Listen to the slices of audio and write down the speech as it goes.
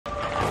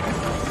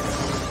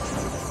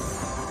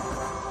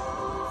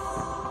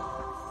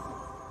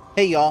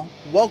Hey y'all,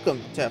 welcome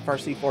to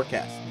FRC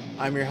Forecast.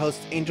 I'm your host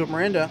Angel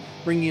Miranda,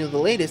 bringing you the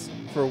latest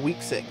for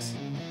week 6.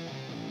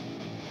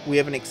 We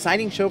have an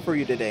exciting show for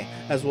you today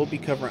as we'll be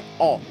covering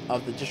all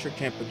of the district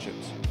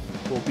championships.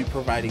 We'll be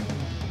providing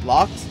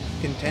locks,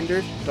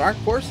 contenders, dark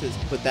horses.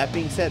 With that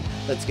being said,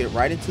 let's get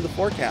right into the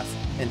forecast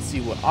and see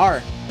what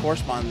our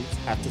correspondents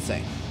have to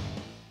say.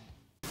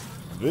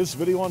 This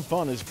video on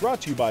fun is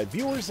brought to you by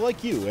viewers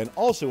like you and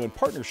also in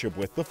partnership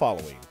with the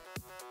following.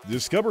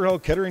 Discover how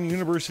Kettering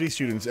University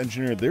students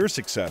engineer their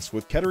success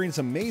with Kettering's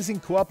amazing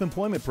co-op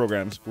employment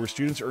programs where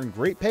students earn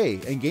great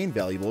pay and gain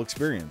valuable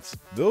experience.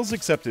 Those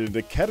accepted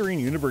into Kettering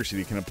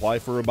University can apply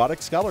for a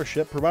robotics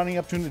scholarship, providing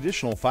up to an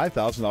additional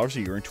 $5,000 a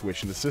year in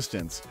tuition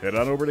assistance. Head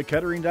on over to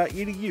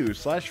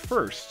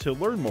kettering.edu/first to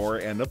learn more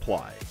and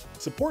apply.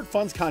 Support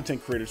Fun's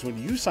content creators when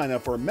you sign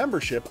up for a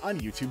membership on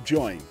YouTube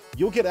Join.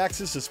 You'll get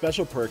access to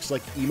special perks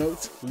like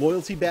emotes,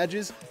 loyalty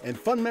badges, and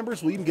Fun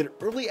members will even get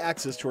early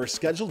access to our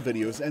scheduled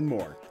videos and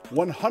more.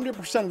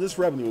 100% of this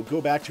revenue will go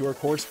back to our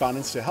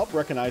correspondents to help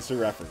recognize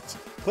their efforts.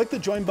 Click the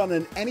join button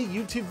in any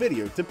YouTube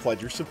video to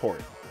pledge your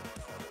support.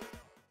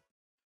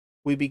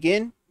 We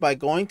begin by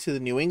going to the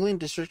New England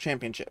District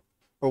Championship,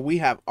 where we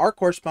have our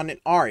correspondent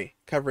Ari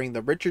covering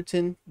the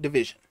Richardson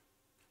Division.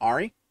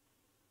 Ari?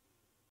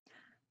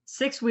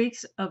 6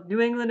 weeks of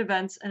New England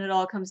events, and it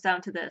all comes down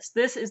to this.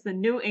 This is the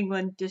New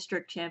England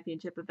District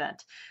Championship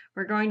event.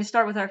 We're going to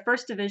start with our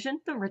first division,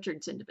 the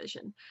Richardson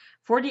Division.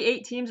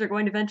 48 teams are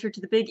going to venture to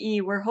the Big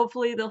E, where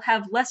hopefully they'll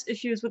have less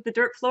issues with the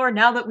dirt floor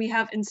now that we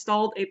have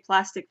installed a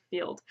plastic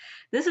field.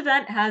 This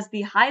event has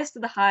the highest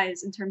of the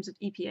highs in terms of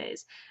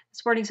EPAs,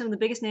 sporting some of the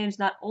biggest names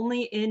not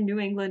only in New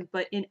England,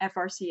 but in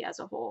FRC as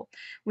a whole.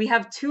 We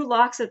have 2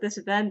 locks at this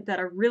event that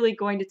are really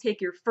going to take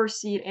your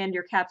first seed and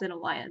your captain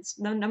alliance.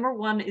 Now, number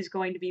 1 is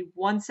going to be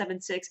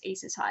 176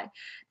 Aces High.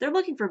 They're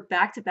looking for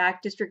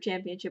back-to-back district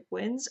championship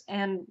wins,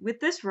 and with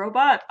this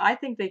robot, I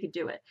think they could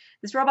do it.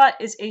 This robot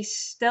is a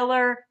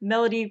stellar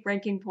melody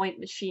ranking point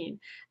machine.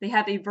 They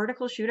have a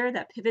vertical shooter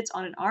that pivots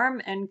on an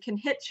arm and can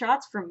hit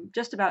shots from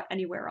just about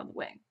anywhere on the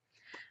wing.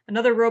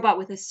 Another robot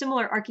with a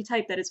similar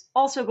archetype that is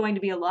also going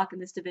to be a lock in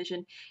this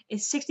division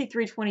is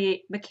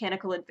 6328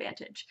 Mechanical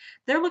Advantage.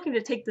 They're looking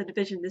to take the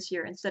division this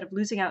year instead of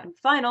losing out in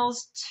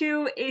finals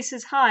to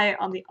Aces High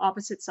on the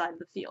opposite side of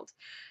the field.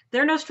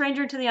 They're no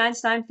stranger to the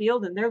Einstein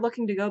field, and they're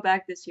looking to go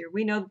back this year.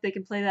 We know that they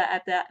can play that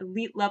at that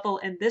elite level,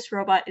 and this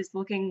robot is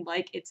looking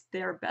like it's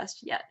their best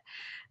yet.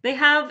 They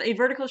have a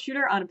vertical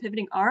shooter on a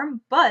pivoting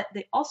arm, but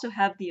they also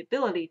have the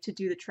ability to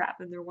do the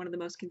trap, and they're one of the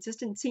most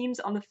consistent teams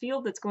on the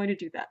field that's going to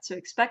do that. So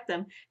expect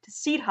them to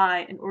seed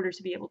high in order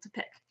to be able to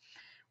pick.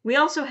 We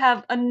also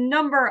have a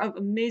number of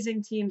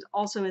amazing teams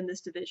also in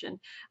this division,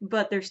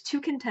 but there's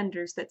 2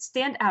 contenders that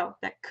stand out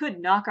that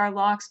could knock our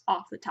locks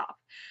off the top.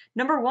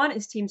 Number 1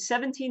 is Team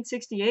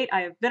 1768.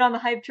 I have been on the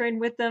hype train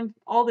with them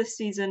all this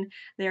season.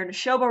 They are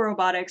Neshoba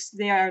Robotics.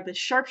 They are the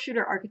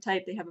sharpshooter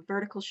archetype. They have a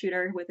vertical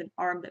shooter with an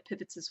arm that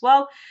pivots as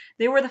well.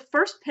 They were the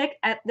first pick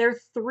at their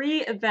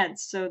 3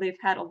 events, so they've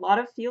had a lot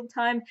of field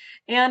time,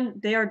 and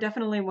they are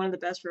definitely one of the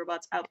best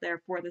robots out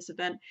there for this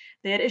event.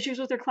 They had issues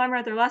with their climber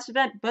at their last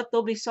event, but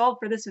they'll be solved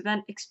for this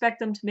event. Expect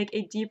them to make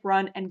a deep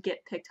run and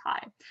get picked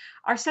high.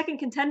 Our second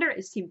contender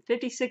is Team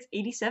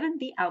 5687,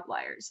 the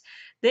Outliers.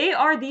 They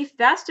are the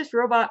fastest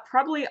robot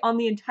probably on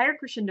the entire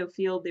Crescendo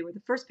field. They were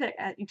the first pick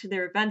at each of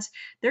their events.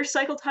 Their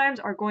cycle times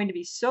are going to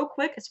be so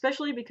quick,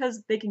 especially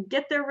because they can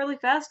get there really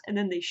fast and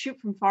then they shoot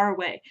from far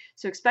away.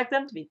 So expect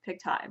them to be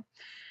picked high.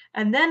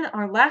 And then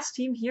our last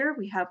team here,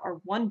 we have our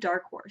one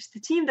dark horse,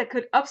 the team that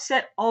could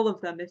upset all of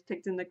them if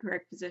picked in the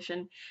correct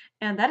position.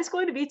 And that is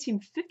going to be Team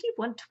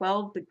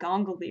 5112, the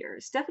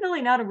Gongoliers.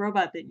 Definitely not a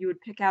robot that you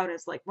would pick out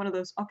as like one of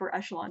those upper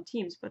echelon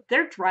teams, but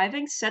their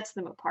driving sets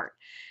them apart.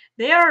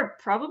 They are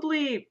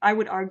probably, I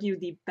would argue,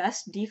 the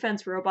best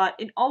defense robot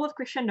in all of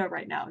Crescendo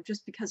right now,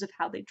 just because of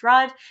how they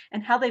drive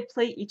and how they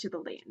play each of the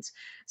lanes.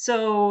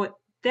 So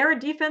they're a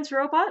defense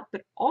robot,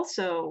 but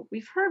also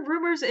we've heard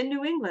rumors in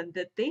New England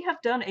that they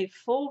have done a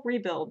full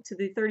rebuild to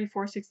the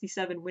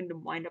 3467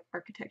 Wyndham windup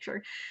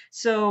architecture.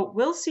 So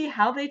we'll see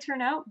how they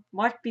turn out.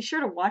 Be sure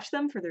to watch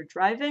them for their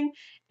driving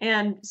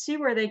and see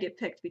where they get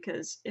picked,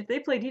 because if they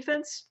play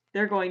defense,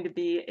 they're going to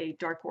be a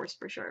dark horse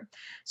for sure.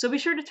 So be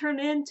sure to turn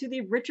in to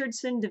the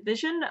Richardson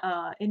division.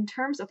 In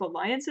terms of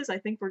alliances, I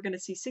think we're going to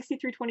see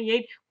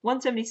 6328,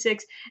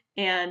 176,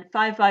 and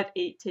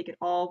 558 take it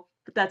all.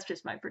 But that's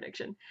just my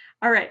prediction.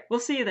 All right, we'll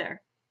see you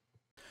there.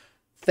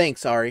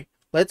 Thanks, Ari.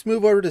 Let's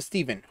move over to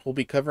Steven, who'll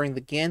be covering the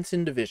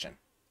Ganson Division.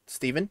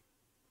 Steven?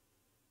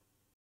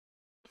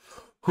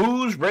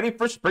 Who's ready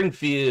for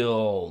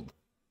Springfield?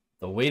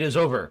 The wait is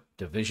over.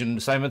 Division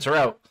assignments are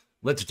out.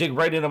 Let's dig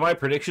right into my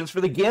predictions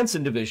for the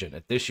Ganson Division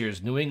at this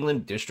year's New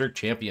England District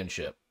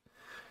Championship.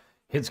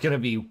 It's going to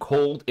be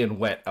cold and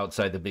wet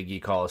outside the Big E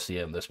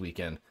Coliseum this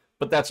weekend.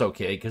 But that's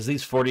okay, because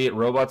these 48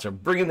 robots are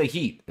bringing the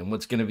heat in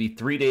what's going to be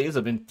 3 days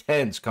of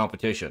intense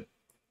competition.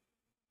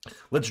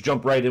 Let's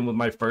jump right in with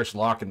my first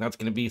lock, and that's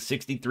going to be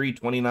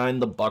 6329,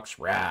 the Bucks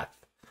Wrath.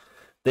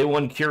 They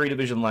won Curie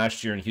Division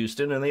last year in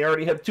Houston, and they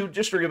already have 2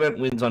 district event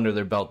wins under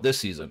their belt this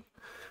season.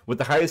 With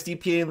the highest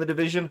EPA in the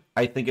division,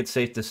 I think it's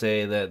safe to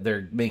say that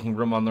they're making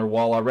room on their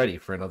wall already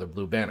for another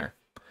blue banner.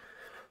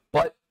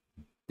 But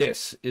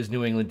this is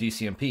New England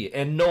DCMP,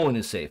 and no one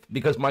is safe,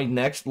 because my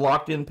next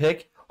locked-in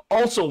pick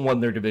also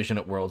won their division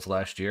at Worlds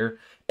last year,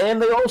 and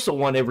they also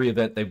won every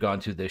event they've gone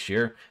to this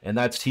year, and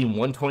that's Team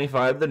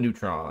 125, the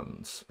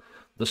Neutrons.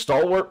 The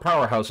stalwart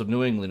powerhouse of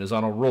New England is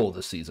on a roll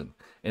this season,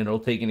 and it'll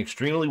take an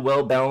extremely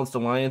well-balanced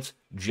alliance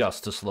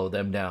just to slow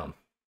them down.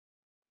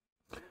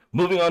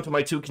 Moving on to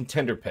my 2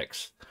 contender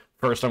picks.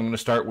 First, I'm going to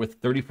start with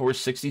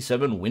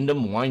 3467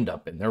 Wyndham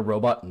Windup and their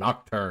robot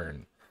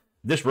Nocturne.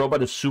 This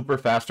robot is super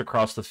fast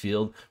across the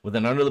field with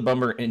an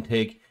under-the-bumper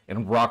intake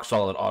and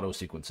rock-solid auto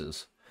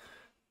sequences.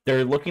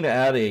 They're looking to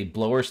add a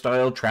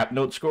blower-style trap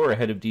note score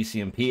ahead of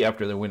DCMP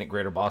after their win at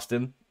Greater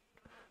Boston.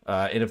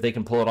 And if they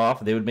can pull it off,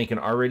 they would make an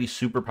already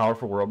super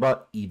powerful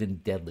robot even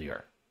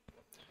deadlier.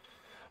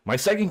 My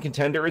second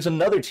contender is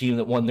another team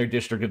that won their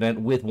district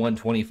event with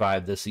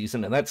 125 this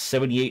season, and that's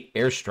 78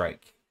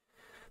 Airstrike.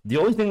 The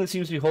only thing that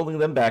seems to be holding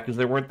them back is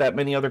there weren't that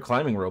many other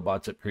climbing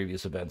robots at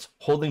previous events,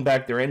 holding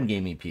back their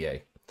endgame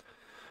EPA.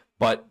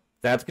 But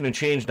that's going to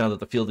change now that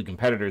the field of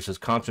competitors has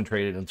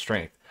concentrated in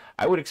strength.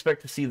 I would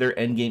expect to see their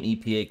endgame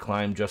EPA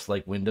climb just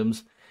like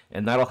Wyndham's,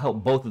 and that'll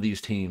help both of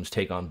these teams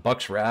take on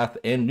Buck's Wrath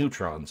and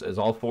Neutrons as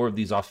all 4 of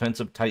these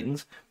offensive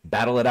titans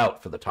battle it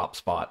out for the top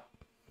spot.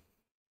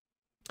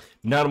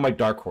 Now to my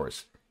dark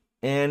horse,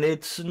 and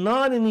it's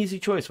not an easy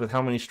choice with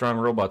how many strong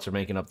robots are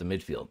making up the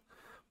midfield,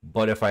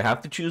 but if I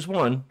have to choose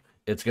one,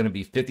 it's going to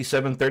be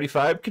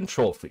 5735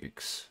 Control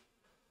Freaks.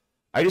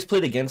 I just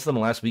played against them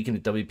last weekend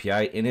at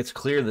WPI, and it's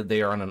clear that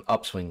they are on an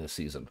upswing this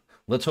season.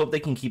 Let's hope they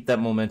can keep that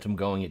momentum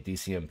going at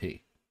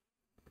DCMP.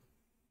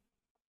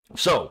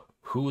 So,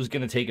 who's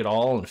going to take it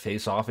all and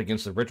face off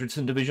against the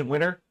Richardson Division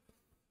winner?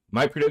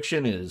 My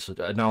prediction is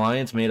an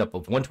alliance made up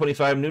of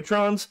 125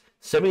 Neutrons,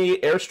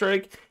 78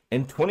 Airstrike,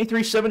 and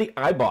 2370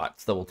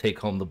 iBots that will take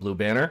home the blue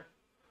banner.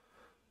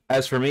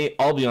 As for me,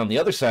 I'll be on the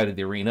other side of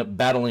the arena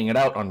battling it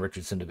out on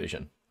Richardson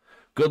Division.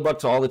 Good luck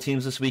to all the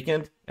teams this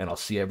weekend, and I'll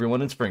see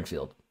everyone in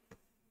Springfield.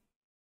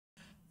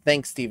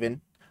 Thanks,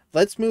 Stephen.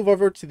 Let's move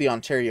over to the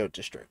Ontario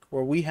District,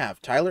 where we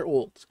have Tyler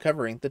Olds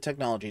covering the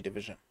Technology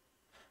Division.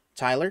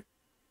 Tyler?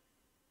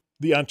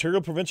 The Ontario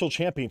Provincial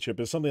Championship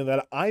is something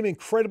that I'm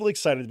incredibly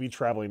excited to be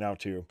traveling out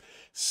to.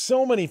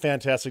 So many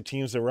fantastic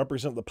teams that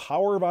represent the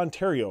power of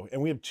Ontario,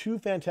 and we have 2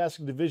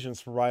 fantastic divisions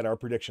to provide our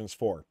predictions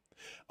for.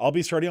 I'll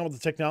be starting out with the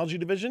Technology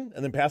Division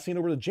and then passing it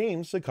over to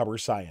James to cover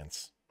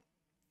Science.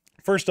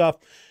 First off,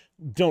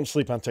 don't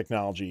sleep on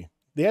Technology.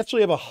 They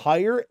actually have a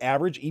higher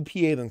average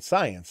EPA than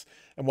Science,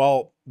 and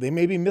while they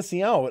may be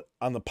missing out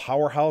on the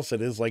powerhouse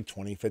that is like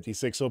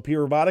 2056 OP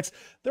Robotics,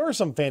 there are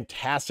some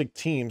fantastic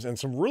teams and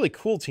some really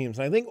cool teams,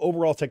 and I think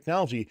overall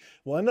Technology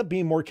will end up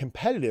being more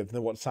competitive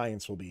than what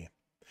Science will be.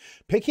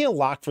 Picking a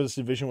lock for this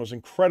division was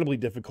incredibly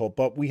difficult,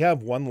 but we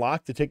have 1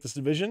 lock to take this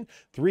division,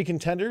 3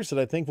 contenders that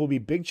I think will be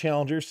big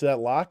challengers to that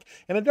lock,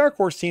 and a dark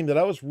horse team that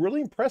I was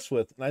really impressed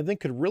with and I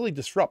think could really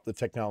disrupt the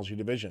Technology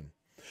division.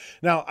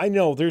 Now, I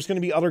know there's going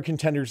to be other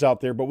contenders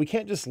out there, but we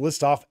can't just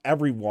list off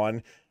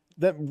everyone.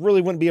 That really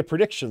wouldn't be a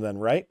prediction then,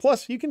 right?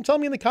 Plus, you can tell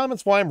me in the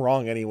comments why I'm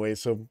wrong anyway,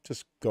 so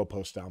just go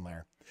post down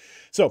there.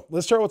 So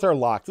let's start with our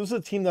lock. This is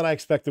a team that I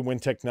expect to win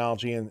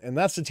Technology, and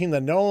that's the team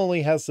that not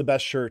only has the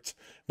best shirts,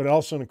 but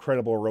also an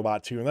incredible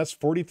robot too, and that's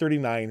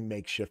 4039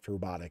 Makeshift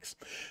Robotics.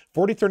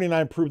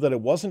 4039 proved that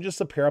it wasn't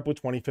just a pair up with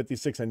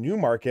 2056 and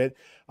Newmarket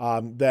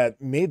that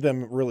made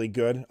them really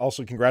good.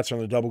 Also, congrats on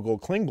the double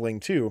gold Kling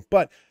Bling too,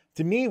 but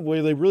to me,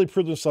 where they really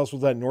proved themselves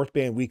was that North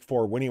Bay in week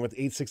 4, winning with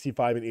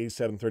 865 and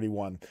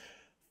 8731.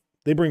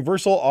 They bring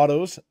versatile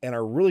autos and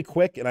are really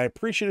quick, and I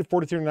appreciated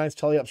 4039's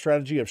tele-up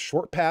strategy of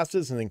short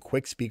passes and then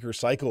quick speaker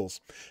cycles.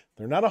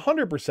 They're not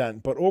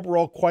 100%, but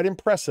overall quite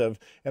impressive,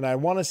 and I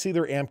want to see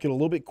their amp get a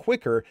little bit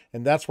quicker,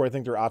 and that's where I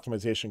think their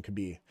optimization could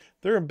be.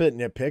 They're a bit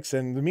nitpicks,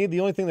 and to me,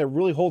 the only thing that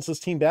really holds this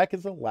team back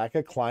is the lack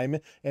of climb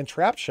and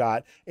trap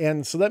shot,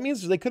 and so that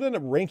means they could end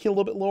up ranking a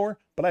little bit lower,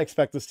 but I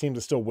expect this team to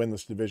still win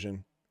this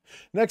division.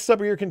 Next up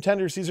are your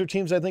contenders. These are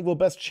teams I think will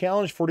best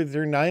challenge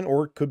 4039,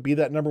 or could be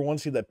that number 1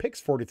 seed that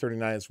picks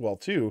 4039 as well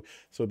too.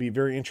 So it'll be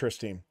very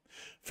interesting.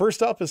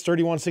 First up is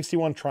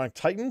 3161 Tronic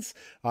Titans.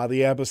 They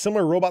have a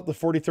similar robot to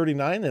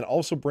 4039 and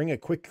also bring a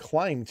quick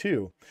climb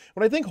too.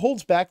 What I think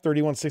holds back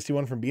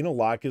 3161 from being a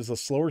lock is a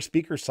slower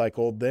speaker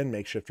cycle than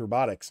Makeshift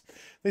Robotics.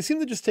 They seem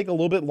to just take a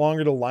little bit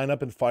longer to line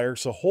up and fire,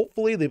 so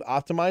hopefully they've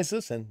optimized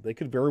this and they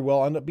could very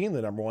well end up being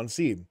the number 1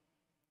 seed.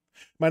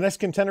 My next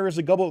contender is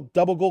a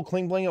double gold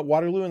Kling Bling at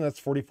Waterloo, and that's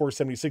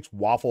 4476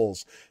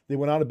 Waffles. They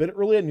went out a bit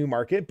early at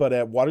Newmarket, but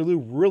at Waterloo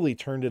really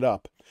turned it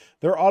up.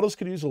 Their autos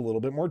could use a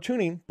little bit more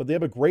tuning, but they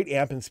have a great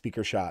amp and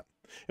speaker shot.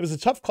 It was a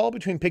tough call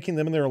between picking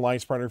them and their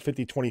alliance partner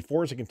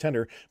 5024 as a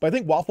contender, but I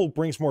think Waffle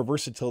brings more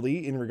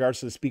versatility in regards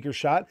to the speaker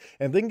shot,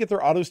 and if they can get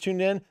their autos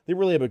tuned in, they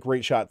really have a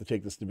great shot to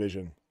take this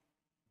division.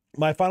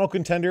 My final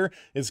contender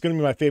is going to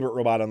be my favorite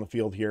robot on the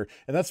field here,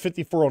 and that's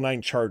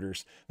 5409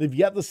 Charters. They've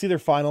yet to see their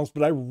finals,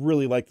 but I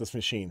really like this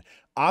machine.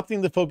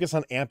 Opting to focus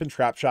on amp and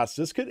trap shots,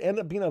 this could end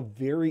up being a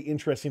very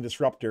interesting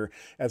disruptor,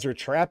 as their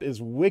trap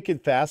is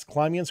wicked fast,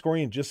 climbing and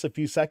scoring in just a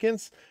few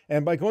seconds.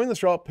 And by going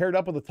this route paired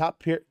up with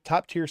a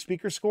top tier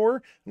speaker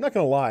score, I'm not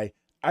going to lie,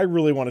 I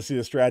really want to see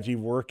the strategy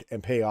work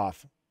and pay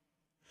off.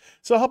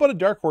 So how about a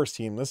dark horse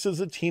team? This is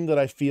a team that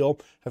I feel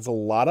has a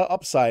lot of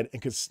upside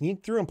and could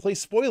sneak through and play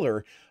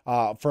spoiler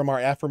from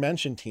our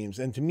aforementioned teams.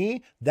 And to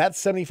me, that's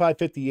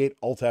 7558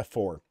 Alt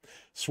F4.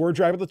 Sword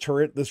drive of the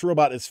turret, this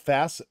robot is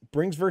fast,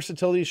 brings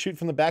versatility to shoot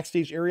from the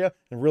backstage area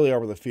and really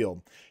over the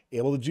field.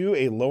 Able to do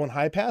a low and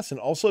high pass and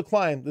also a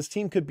climb, this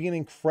team could be an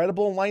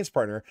incredible alliance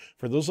partner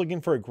for those looking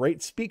for a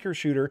great speaker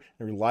shooter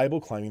and reliable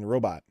climbing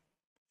robot.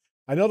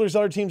 I know there's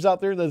other teams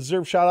out there that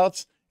deserve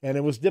shoutouts, and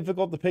it was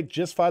difficult to pick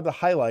just 5 to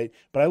highlight,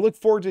 but I look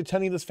forward to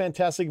attending this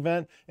fantastic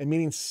event and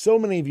meeting so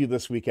many of you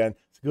this weekend.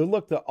 So good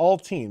luck to all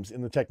teams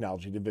in the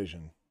technology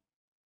division.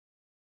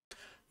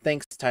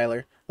 Thanks,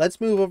 Tyler. Let's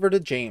move over to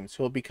James,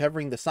 who will be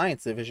covering the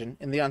science division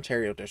in the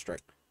Ontario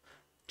district.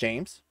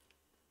 James?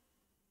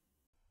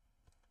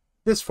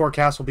 This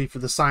forecast will be for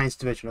the science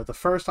division of the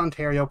 1st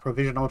Ontario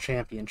Provincial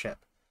Championship.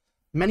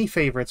 Many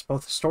favorites,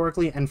 both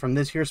historically and from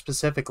this year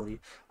specifically,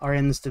 are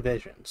in this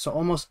division, so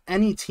almost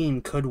any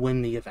team could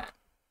win the event.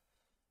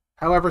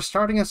 However,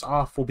 starting us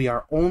off will be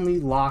our only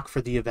lock for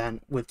the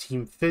event with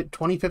Team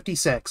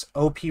 2056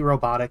 OP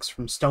Robotics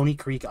from Stony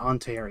Creek,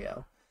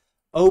 Ontario.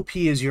 OP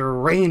is your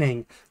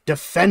reigning,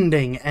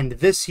 defending, and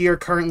this year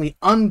currently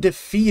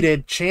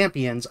undefeated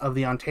champions of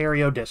the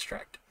Ontario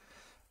District.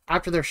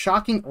 After their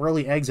shocking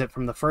early exit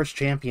from the first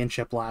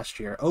championship last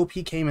year, OP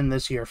came in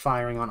this year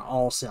firing on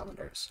all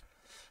cylinders.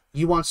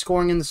 You want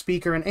scoring in the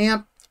speaker and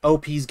amp?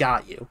 OP's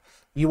got you.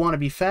 You want to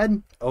be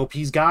fed?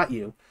 OP's got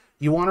you.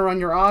 You want to run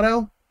your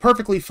auto?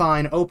 Perfectly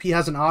fine. OP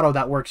has an auto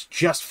that works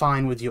just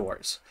fine with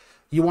yours.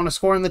 You want to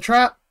score in the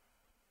trap?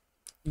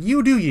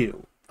 You do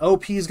you.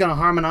 OP is going to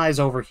harmonize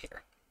over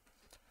here.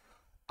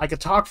 I could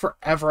talk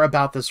forever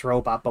about this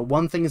robot, but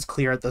one thing is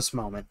clear at this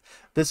moment.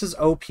 This is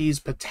OP's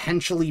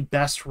potentially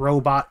best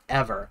robot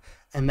ever,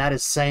 and that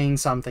is saying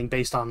something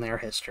based on their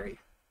history.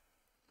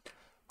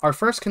 Our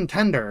first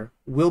contender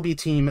will be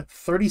Team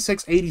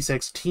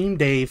 3686 Team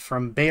Dave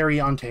from Barrie,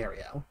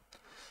 Ontario.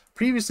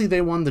 Previously,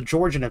 they won the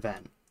Georgian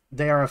event.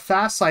 They are a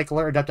fast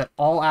cycler adept at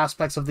all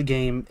aspects of the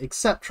game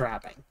except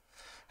trapping.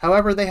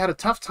 However, they had a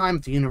tough time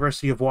at the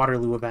University of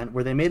Waterloo event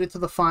where they made it to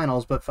the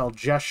finals but fell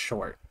just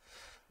short.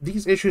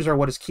 These issues are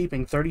what is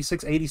keeping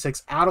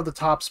 3686 out of the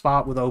top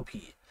spot with OP.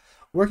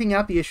 Working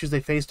out the issues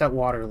they faced at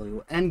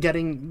Waterloo and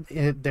getting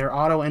their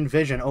auto and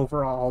vision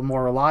overall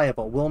more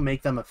reliable will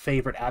make them a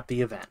favorite at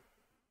the event.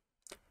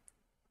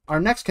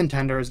 Our next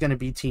contender is going to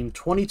be Team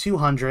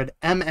 2200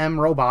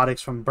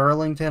 Robotics from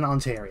Burlington,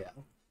 Ontario.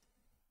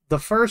 The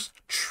first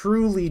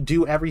truly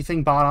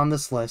do-everything bot on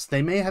this list,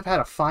 they may have had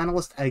a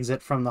finalist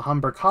exit from the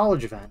Humber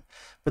College event,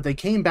 but they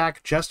came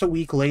back just a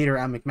week later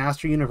at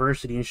McMaster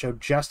University and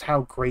showed just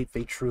how great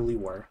they truly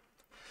were.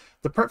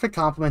 The perfect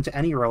complement to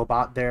any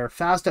robot, they're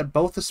fast at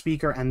both the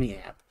speaker and the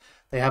amp.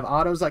 They have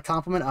autos that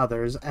complement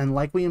others, and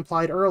like we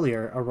implied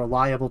earlier, a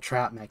reliable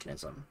trap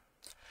mechanism.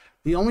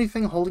 The only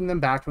thing holding them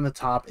back from the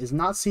top is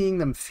not seeing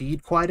them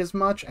feed quite as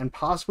much and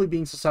possibly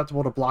being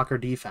susceptible to blocker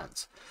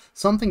defense,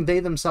 something they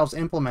themselves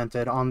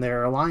implemented on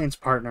their alliance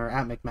partner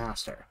at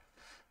McMaster.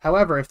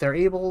 However, if they're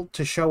able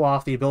to show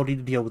off the ability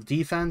to deal with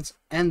defense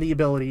and the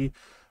ability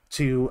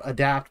to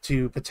adapt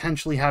to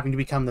potentially having to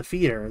become the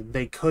feeder,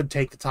 they could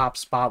take the top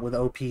spot with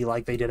OP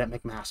like they did at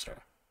McMaster.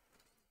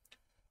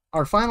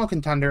 Our final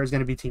contender is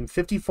going to be Team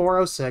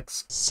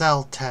 5406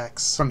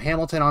 Celtex from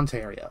Hamilton,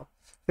 Ontario.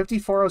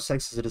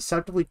 5406 is a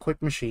deceptively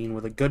quick machine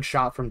with a good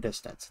shot from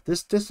distance.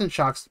 This distance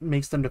shot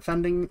makes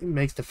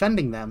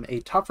defending them a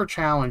tougher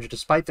challenge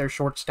despite their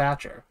short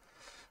stature.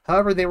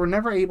 However, they were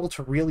never able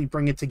to really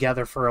bring it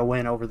together for a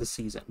win over the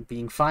season,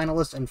 being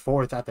finalists and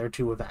 4th at their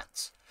 2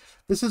 events.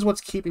 This is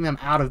what's keeping them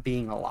out of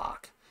being a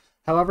lock.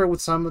 However,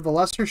 with some of the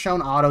lesser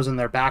shown autos in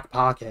their back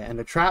pocket and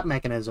a trap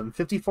mechanism,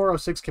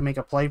 5406 can make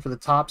a play for the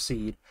top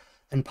seed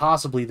and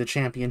possibly the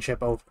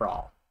championship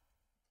overall.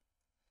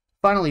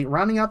 Finally,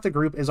 rounding out the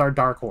group is our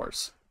dark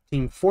horse,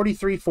 Team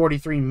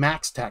 4343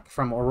 Max Tech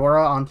from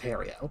Aurora,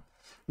 Ontario.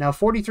 Now,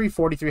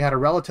 4343 had a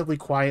relatively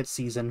quiet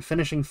season,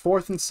 finishing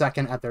 4th and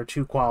 2nd at their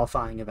 2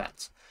 qualifying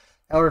events.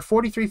 However,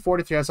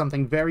 4343 has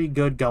something very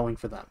good going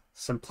for them: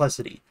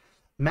 simplicity.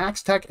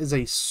 Max Tech is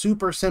a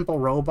super simple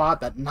robot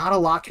that not a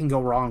lot can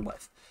go wrong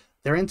with.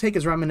 Their intake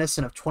is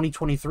reminiscent of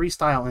 2023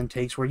 style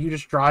intakes where you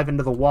just drive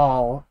into the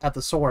wall at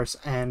the source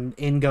and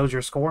in goes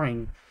your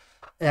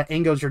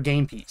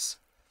game piece.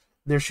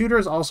 Their shooter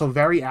is also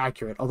very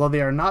accurate, although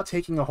they are not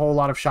taking a whole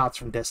lot of shots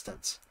from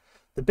distance.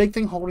 The big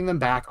thing holding them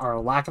back are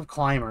a lack of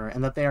climber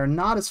and that they are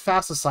not as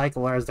fast a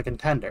cycler as the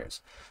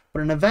contenders.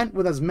 But an event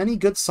with as many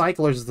good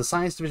cyclers as the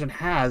Science Division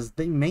has,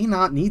 they may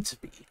not need to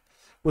be.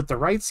 With the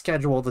right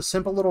schedule, the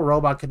simple little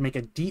robot could make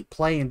a deep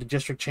play into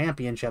district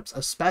championships,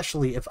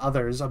 especially if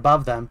others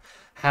above them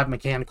have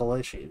mechanical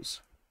issues.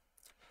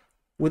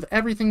 With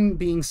everything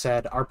being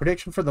said, our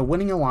prediction for the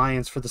winning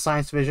alliance for the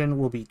Science Division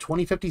will be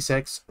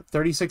 2056,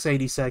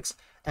 3686,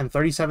 and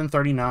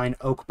 3739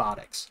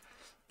 Robotics.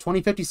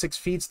 2056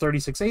 feeds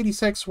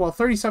 3686, while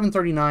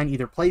 3739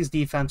 either plays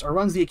defense or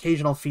runs the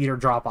occasional feed or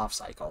drop-off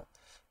cycle.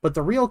 But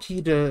the real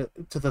key to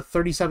the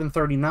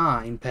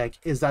 3739 pick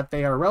is that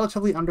they are a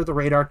relatively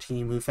under-the-radar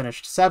team who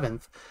finished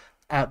 7th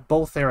at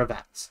both their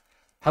events.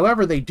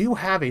 However, they do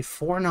have a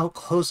 4-note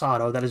close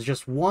auto that is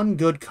just one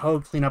good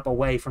code cleanup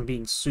away from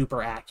being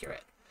super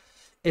accurate.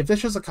 If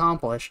this is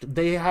accomplished,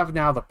 they have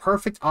now the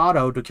perfect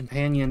auto to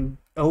companion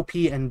OP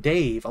and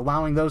Dave,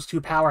 allowing those two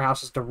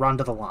powerhouses to run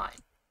to the line.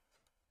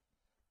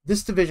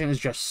 This division is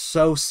just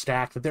so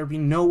stacked that there'd be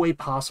no way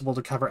possible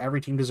to cover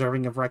every team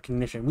deserving of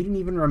recognition. We didn't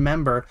even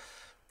remember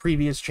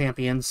previous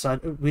champions,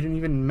 we didn't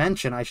even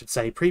mention, I should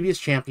say, previous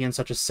champions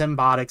such as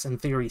Symbotics and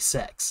Theory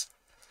 6.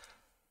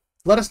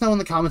 Let us know in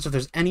the comments if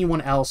there's anyone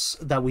else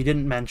that we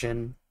didn't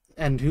mention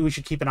and who we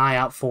should keep an eye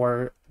out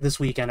for this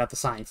weekend at the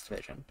Science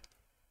Division.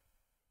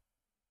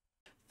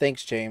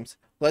 Thanks, James.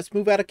 Let's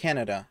move out of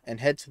Canada and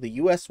head to the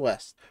US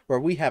West, where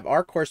we have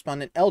our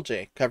correspondent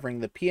LJ covering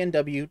the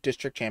PNW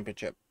District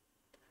Championship.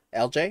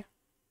 LJ?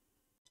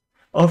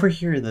 Over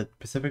here in the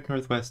Pacific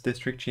Northwest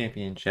District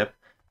Championship,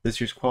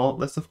 this year's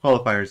list of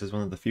qualifiers is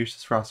one of the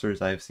fiercest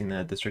rosters I have seen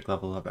at a district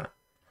level event.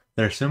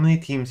 There are so many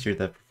teams here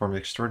that perform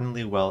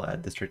extraordinarily well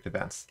at district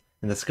events,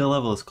 and the skill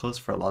level is close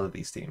for a lot of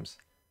these teams.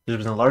 There's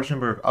been a large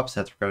number of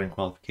upsets regarding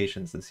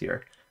qualifications this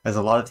year, as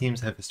a lot of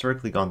teams have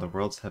historically gone to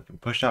Worlds have been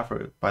pushed out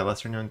by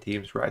lesser-known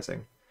teams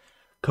rising.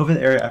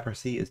 COVID-era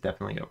FRC is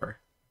definitely over.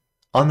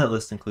 On that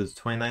list includes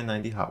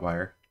 2990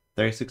 Hotwire,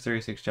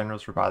 3636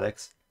 Generals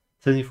Robotics,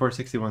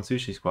 7461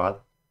 Sushi Squad,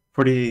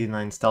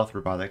 4089 Stealth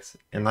Robotics,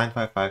 and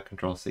 955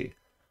 Control C,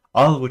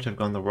 all of which have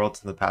gone to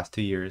Worlds in the past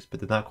 2 years but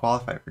did not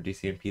qualify for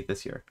DCMP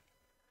this year.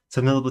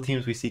 Some notable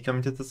teams we see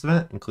coming to this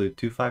event include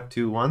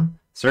 2521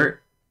 CERT,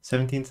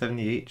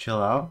 1778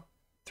 Chill Out,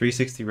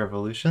 360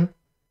 Revolution,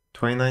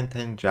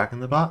 2910 Jack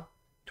in the Bot,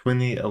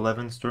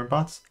 2011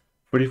 Stormbots,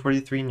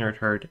 4043 Nerd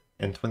Herd,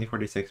 and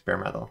 2046 Bare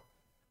Metal.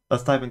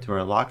 Let's dive into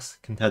our locks,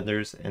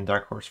 contenders, and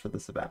dark horse for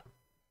this event.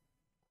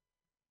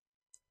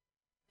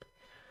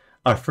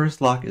 Our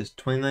first lock is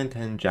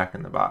 2910 Jack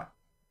in the Bot.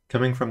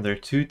 Coming from their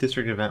 2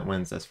 district event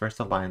wins as First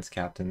Alliance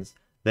captains,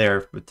 they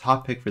are the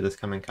top pick for this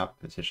coming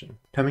competition.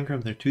 Having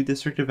iterated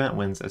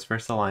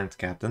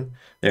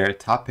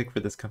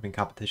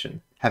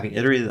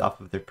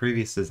off of their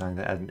previous design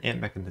that had an AMP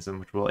mechanism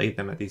which will aid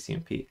them at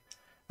DCMP,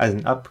 as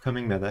an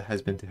upcoming meta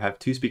has been to have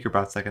 2 speaker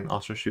bots that can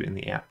also shoot in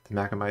the AMP to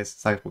maximize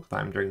cycle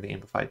time during the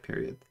amplified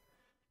period.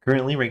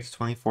 Currently ranked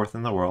 24th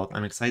in the world,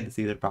 I'm excited to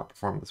see their bot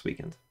perform this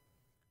weekend.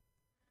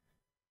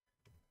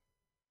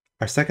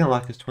 Our second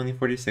lock is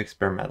 2046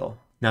 Bare Metal.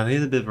 Now they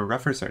had a bit of a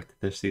rougher start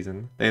to this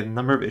season. They had a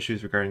number of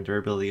issues regarding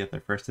durability at their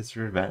first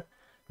district event,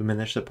 but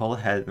managed to pull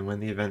ahead and win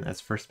the event as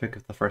first pick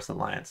of the First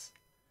Alliance.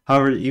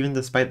 However, even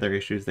despite their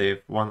issues, they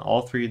have won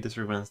all 3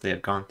 district events they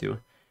have gone to,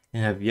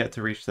 and have yet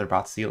to reach their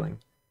bot ceiling.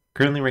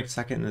 Currently ranked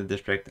 2nd in the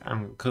district,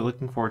 I'm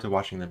looking forward to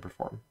watching them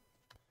perform.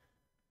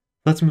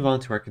 Let's move on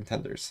to our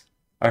contenders.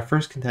 Our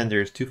first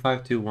contender is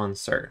 2521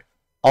 Sir.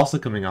 Also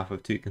coming off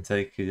of 2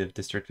 consecutive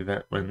district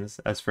event wins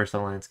as First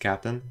Alliance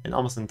captain, and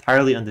almost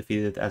entirely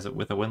undefeated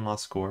with a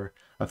win-loss score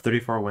of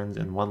 34 wins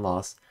and 1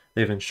 loss,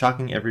 they've been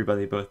shocking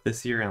everybody both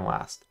this year and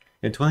last.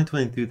 In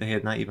 2022, they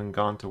had not even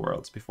gone to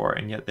Worlds before,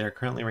 and yet they are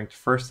currently ranked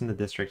 1st in the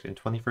district and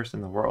 21st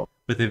in the world.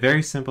 With a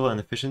very simple and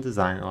efficient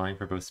design allowing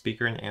for both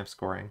speaker and amp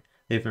scoring,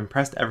 they've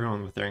impressed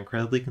everyone with their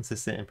incredibly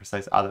consistent and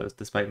precise autos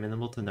despite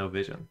minimal to no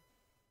vision.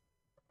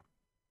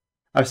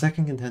 Our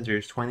second contender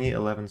is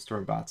 2011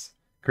 Stormbots.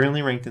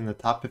 Currently ranked in the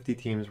top 50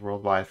 teams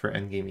worldwide for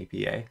Endgame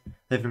EPA,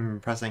 they've been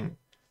impressing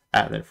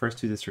at their first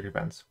 2 district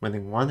events,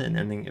 winning one and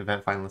ending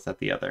event finalists at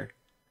the other.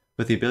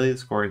 With the ability to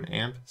score in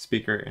amp,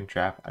 speaker, and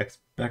trap, I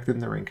expect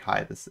them to rank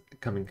high this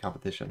coming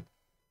competition.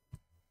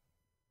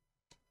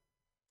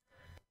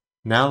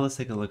 Now let's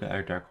take a look at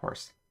our dark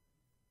horse.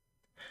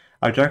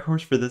 Our dark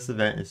horse for this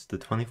event is the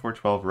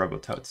 2412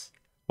 Robototes.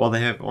 While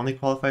they have only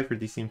qualified for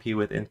DCMP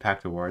with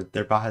Impact Award,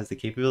 their bot has the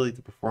capability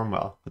to perform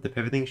well, with a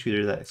pivoting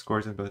shooter that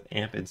scores in both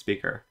amp and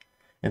speaker.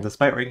 And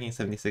despite ranking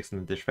 76 in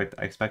the district,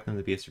 I expect them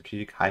to be a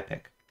strategic high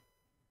pick.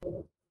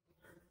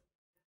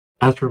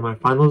 As for my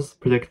finals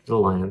predicted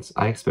alliance,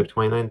 I expect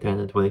 2910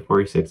 and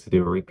 2046 to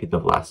do a repeat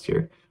of last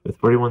year, with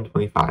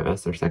 4125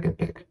 as their second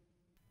pick.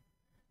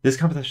 This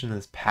competition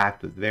is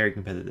packed with very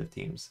competitive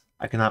teams.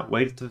 I cannot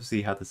wait to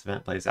see how this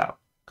event plays out.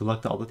 Good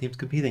luck to all the teams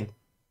competing.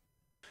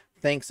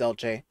 Thanks,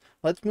 LJ.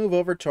 Let's move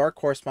over to our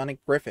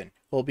correspondent Griffin,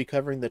 who will be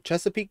covering the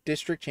Chesapeake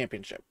District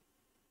Championship.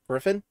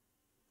 Griffin?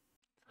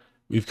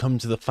 We've come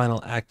to the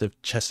final act of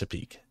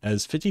Chesapeake,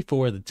 as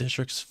 54 of the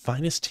district's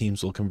finest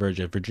teams will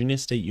converge at Virginia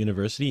State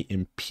University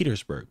in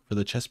Petersburg for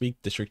the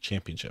Chesapeake District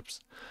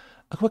Championships.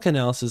 A quick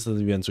analysis of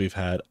the events we've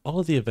had. All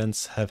of the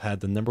events have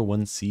had the number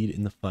 1 seed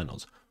in the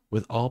finals,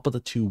 with all but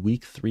the 2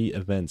 Week 3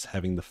 events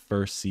having the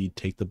first seed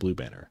take the blue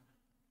banner.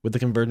 With the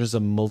convergence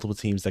of multiple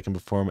teams that can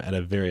perform at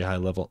a very high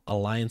level,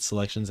 alliance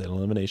selections and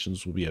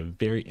eliminations will be a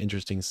very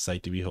interesting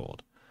sight to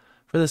behold.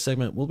 For this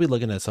segment, we'll be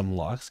looking at some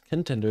locks,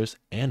 contenders,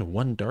 and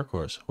one dark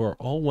horse who are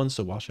all ones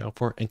to watch out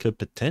for and could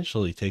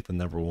potentially take the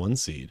number 1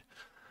 seed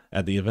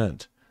at the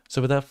event.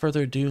 So without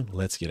further ado,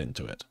 let's get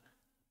into it.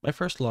 My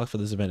first lock for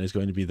this event is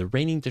going to be the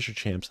reigning district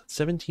champs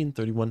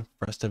 1731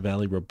 Fresta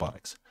Valley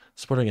Robotics.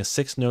 Sporting a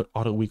 6-note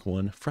auto week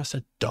 1,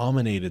 Fresta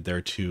dominated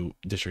their 2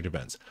 district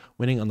events,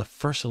 winning on the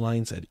first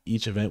alliance at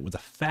each event with a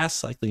fast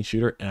cycling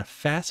shooter and a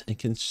fast and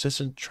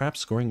consistent trap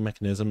scoring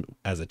mechanism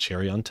as a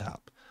cherry on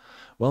top.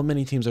 While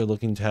many teams are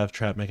looking to have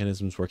trap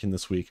mechanisms working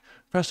this week,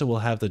 Fresta will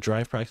have the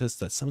drive practice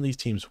that some of these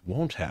teams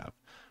won't have,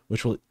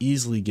 which will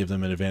easily give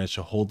them an advantage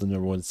to hold the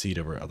number 1 seed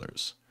over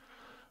others.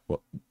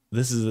 Well,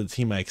 this is the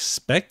team I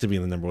expect to be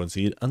the number 1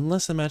 seed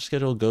unless the match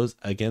schedule goes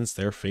against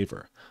their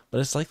favor,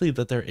 but it's likely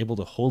that they're able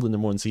to hold the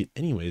number 1 seed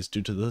anyways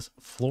due to the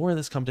floor of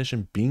this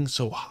competition being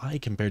so high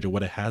compared to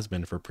what it has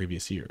been for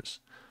previous years.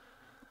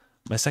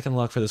 My second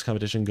lock for this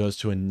competition goes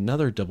to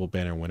another double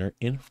banner winner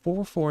in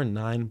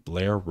 449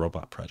 Blair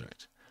Robot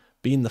Project.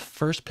 Being the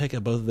first pick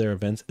at both of their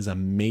events is a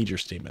major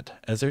statement,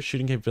 as their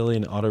shooting capability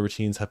and auto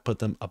routines have put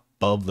them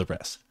above the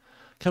rest.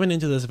 Coming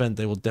into this event,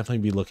 they will definitely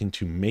be looking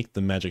to make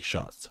the magic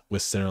shots,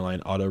 with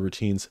centerline auto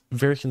routines,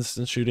 very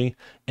consistent shooting,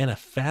 and a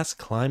fast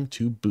climb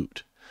to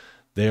boot.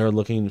 They are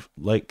looking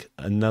like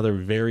another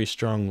very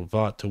strong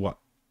bot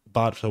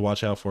to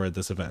watch out for at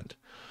this event.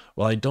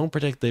 While I don't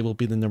predict they will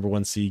be the number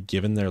 1 seed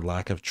given their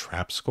lack of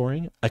trap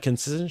scoring, a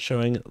consistent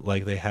showing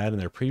like they had in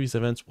their previous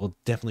events will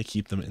definitely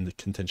keep them in the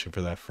contention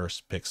for that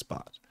first pick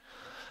spot.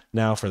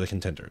 Now for the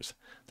contenders.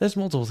 There's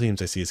multiple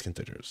teams I see as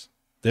contenders.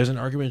 There's an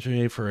argument to be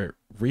made for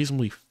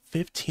reasonably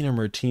 15 or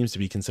more teams to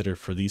be considered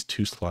for these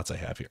 2 slots I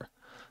have here.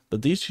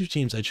 But these 2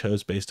 teams I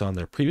chose based on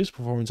their previous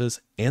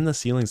performances and the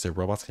ceilings their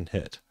robots can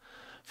hit.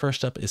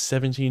 First up is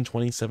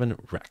 1727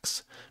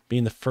 Rex.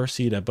 Being the first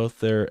seed at both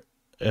their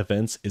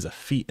events is a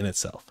feat in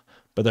itself,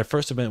 but their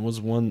first event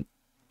was one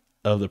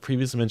of the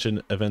previously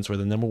mentioned events where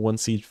the number 1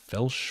 seed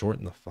fell short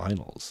in the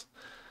finals.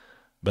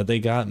 But they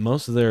got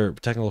most of their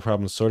technical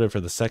problems sorted for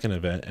the second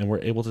event and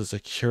were able to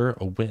secure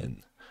a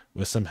win.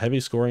 With some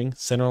heavy scoring,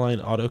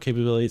 centerline auto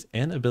capabilities,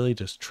 and ability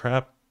to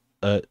trap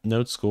a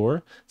note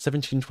score,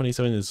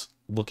 1727 is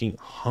looking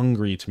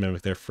hungry to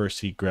mimic their first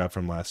seed grab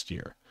from last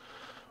year.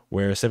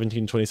 Where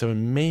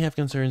 1727 may have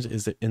concerns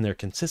is in their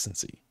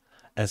consistency,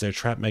 as their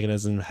trap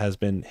mechanism has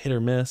been hit or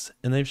miss,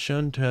 and they've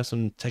shown to have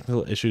some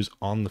technical issues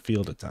on the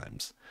field at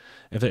times.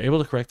 If they're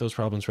able to correct those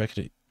problems,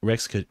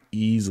 Rex could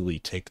easily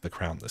take the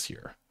crown this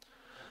year.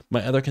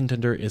 My other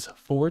contender is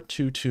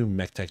 422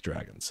 MechTech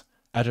Dragons.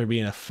 After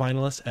being a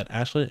finalist at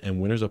Ashland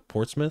and winners of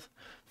Portsmouth,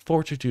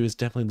 422 is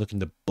definitely looking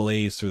to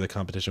blaze through the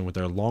competition with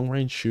their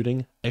long-range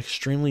shooting,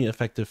 extremely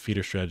effective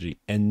feeder strategy,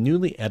 and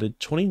newly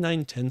added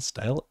 2910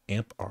 style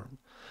amp arm.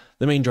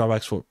 The main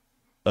drawbacks for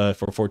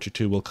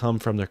 422 will come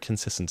from their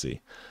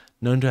consistency,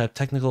 known to have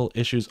technical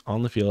issues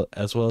on the field,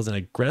 as well as an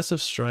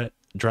aggressive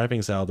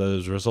driving style that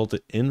has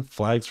resulted in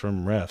flags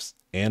from refs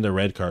and a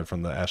red card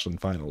from the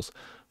Ashland finals.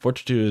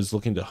 422 is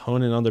looking to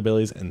hone in on their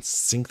abilities and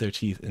sink their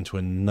teeth into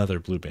another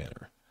blue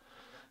banner.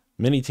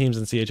 Many teams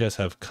in CHS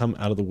have come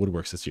out of the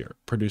woodworks this year,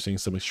 producing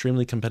some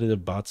extremely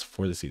competitive bots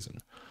for the season.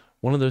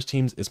 One of those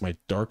teams is my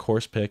dark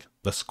horse pick,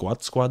 the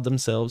Squad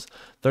themselves,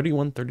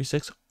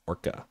 3136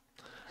 Orca.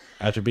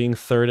 After being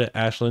third at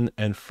Ashland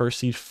and first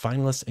seed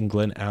finalist in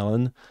Glen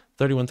Allen,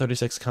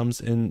 3136 comes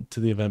into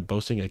the event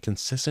boasting a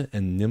consistent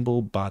and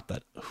nimble bot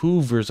that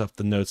hoovers up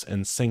the notes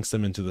and sinks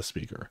them into the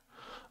speaker.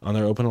 On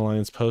their Open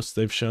Alliance posts,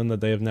 they've shown that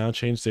they have now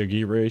changed their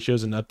gear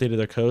ratios and updated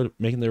their code,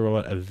 making their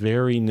robot a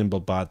very nimble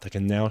bot that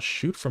can now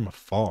shoot from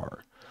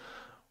afar,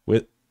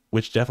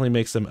 which definitely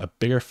makes them a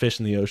bigger fish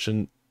in the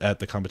ocean at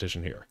the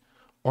competition here.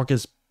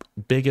 Orca's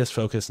biggest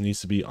focus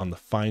needs to be on the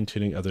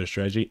fine-tuning of their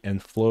strategy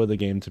and flow of the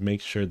game to make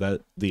sure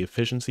that the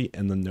efficiency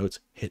and the notes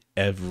hit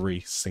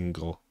every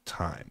single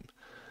time.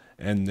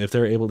 And if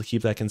they're able to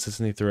keep that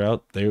consistency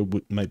throughout, they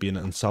might be an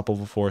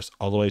unstoppable force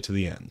all the way to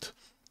the end.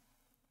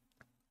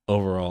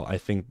 Overall, I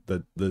think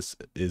that this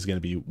is going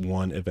to be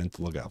one event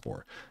to look out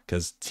for,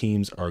 because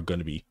teams are going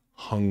to be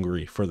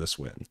hungry for this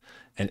win,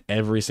 and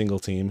every single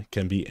team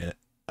can be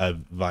a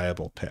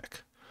viable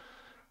pick.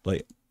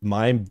 Like,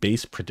 my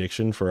base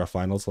prediction for a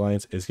finals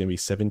alliance is going to be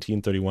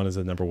 1731 as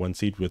the number 1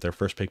 seed, with their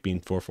first pick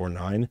being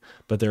 449,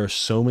 but there are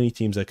so many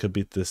teams that could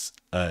beat this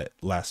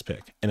last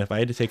pick. And if I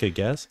had to take a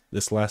guess,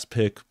 this last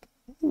pick,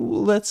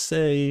 let's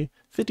say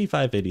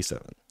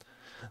 55-87.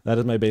 That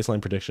is my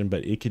baseline prediction,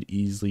 but it could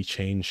easily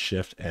change,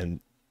 shift, and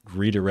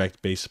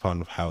redirect based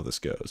upon how this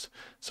goes.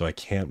 So I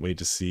can't wait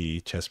to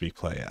see Chesapeake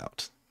play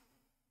out.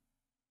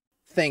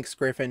 Thanks,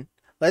 Griffin.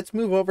 Let's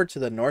move over to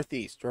the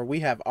Northeast, where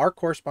we have our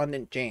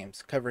correspondent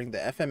James covering the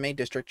FMA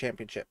District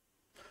Championship.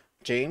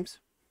 James?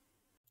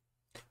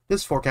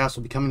 This forecast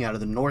will be coming out of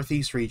the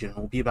Northeast region and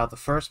will be about the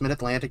first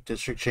Mid-Atlantic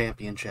District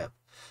Championship.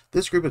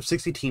 This group of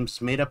 60 teams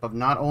is made up of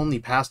not only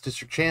past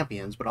district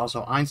champions, but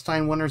also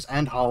Einstein winners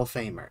and Hall of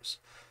Famers.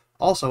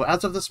 Also,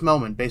 as of this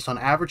moment, based on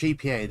average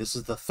EPA, this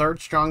is the third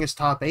strongest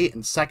top 8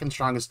 and second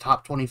strongest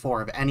top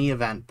 24 of any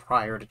event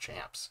prior to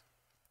champs.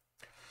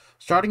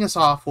 Starting us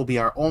off will be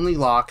our only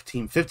lock,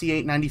 Team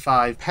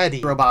 5895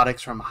 Petty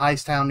Robotics from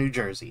Hightstown, New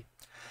Jersey.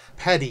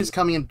 Petty is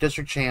coming into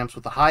district champs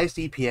with the highest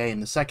EPA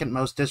and the second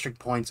most district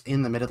points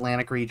in the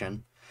Mid-Atlantic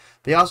region.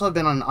 They also have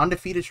been on an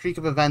undefeated streak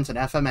of events in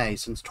FMA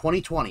since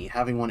 2020,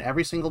 having won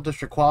every single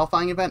district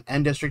qualifying event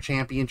and district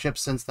championship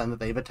since then that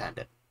they've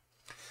attended.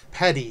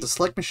 Petty is a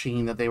slick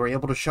machine that they were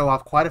able to show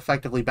off quite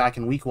effectively back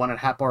in Week 1 at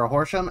Hatboro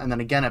Horsham and then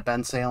again at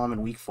Ben Salem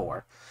in Week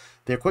 4.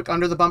 Their quick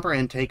under-the-bumper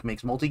intake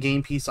makes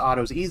multi-game piece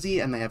autos easy,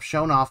 and they have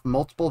shown off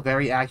multiple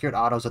very accurate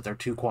autos at their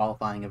 2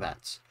 qualifying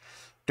events.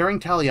 During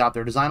teleop,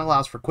 their design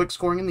allows for quick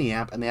scoring in the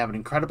amp, and they have an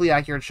incredibly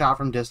accurate shot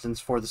from distance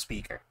for the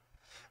speaker.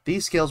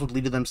 These skills would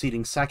lead to them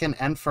seeding second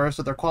and first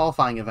at their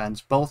qualifying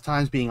events, both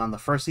times being on the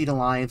first seed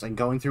alliance and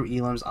going through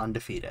elims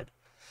undefeated.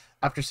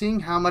 After seeing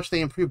how much they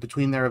improved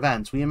between their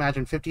events, we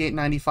imagine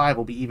 5895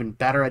 will be even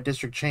better at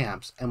district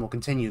champs and will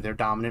continue their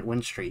dominant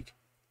win streak.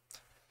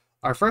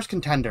 Our first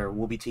contender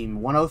will be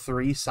Team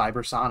 103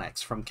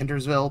 Cybersonics from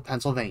Kintersville,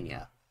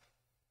 Pennsylvania.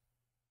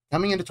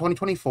 Coming into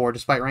 2024,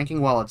 despite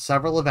ranking well at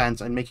several events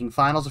and making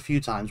finals a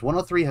few times,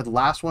 103 had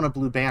last won a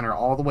blue banner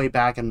all the way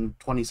back in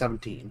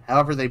 2017.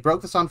 However, they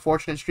broke this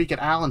unfortunate streak at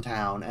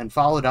Allentown and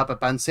followed up at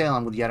Ben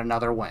Salem with yet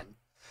another win.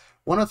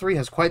 103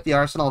 has quite the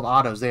arsenal of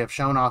autos they have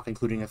shown off,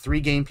 including a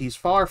 3-game piece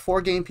far,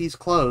 4-game piece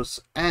close,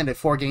 and a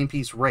 4-game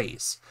piece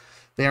race.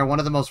 They are one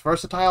of the most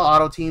versatile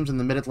auto teams in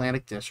the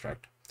Mid-Atlantic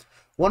District.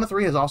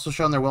 103 has also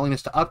shown their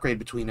willingness to upgrade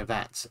between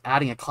events,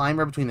 adding a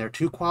climber between their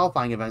 2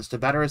 qualifying events to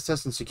better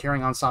assist in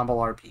securing ensemble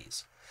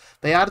RPs.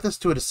 They added this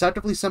to a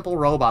deceptively simple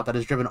robot that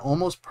is driven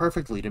almost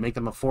perfectly to make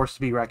them a force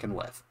to be reckoned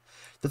with.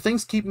 The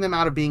things keeping them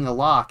out of being a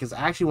lock is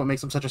actually what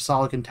makes them such a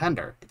solid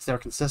contender. It's their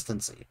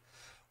consistency.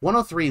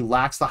 103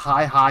 lacks the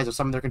high highs of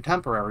some of their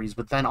contemporaries,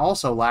 but then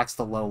also lacks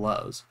the low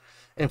lows.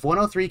 If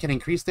 103 can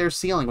increase their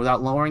ceiling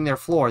without lowering their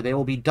floor, they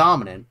will be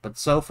dominant, but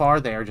so far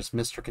they are just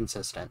Mr.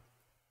 Consistent.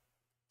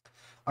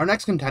 Our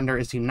next contender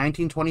is Team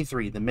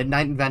 1923, the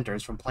Midnight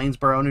Inventors from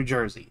Plainsboro, New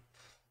Jersey.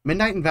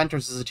 Midnight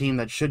Inventors is a team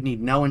that should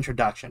need no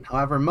introduction.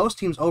 However, most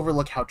teams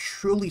overlook how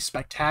truly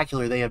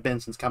spectacular they have been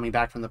since coming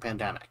back from the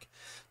pandemic.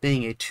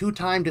 Being a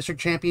 2-time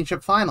district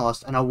championship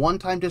finalist and a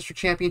 1-time district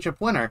championship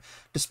winner,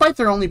 despite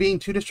there only being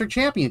 2 district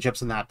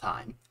championships in that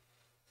time.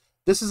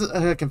 This is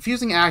a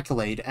confusing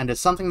accolade and is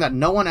something that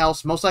no one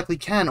else most likely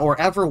can or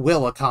ever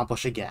will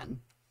accomplish again.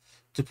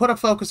 To put a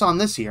focus on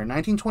this year,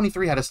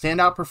 1923 had a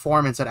standout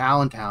performance at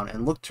Allentown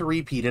and looked to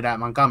repeat it at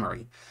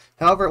Montgomery.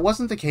 However, it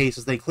wasn't the case,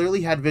 as they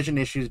clearly had vision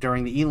issues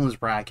during the elims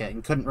bracket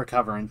and couldn't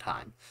recover in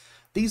time.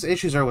 These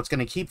issues are what's going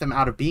to keep them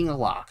out of being a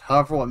lock.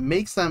 However, what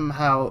makes them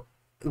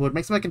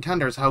a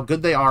contender is how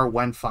good they are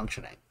when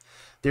functioning.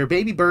 Their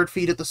baby bird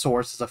feed at the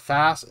source is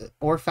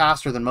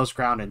faster than most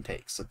ground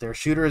intakes. Their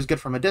shooter is good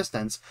from a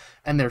distance,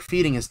 and their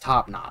feeding is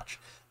top-notch.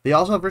 They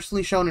also have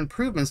recently shown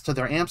improvements to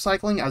their amp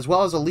cycling, as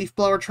well as a leaf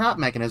blower trap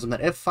mechanism that,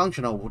 if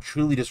functional, will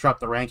truly disrupt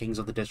the rankings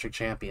of the district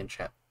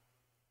championship.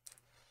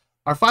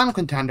 Our final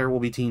contender will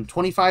be Team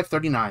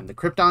 2539, the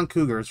Krypton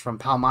Cougars from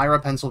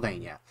Palmyra,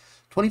 Pennsylvania.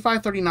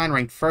 2539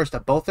 ranked first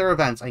at both their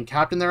events and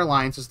captained their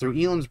alliances through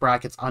elims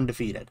brackets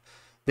undefeated.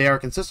 They are a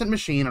consistent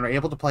machine and are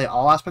able to play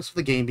all aspects of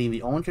the game, being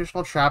the only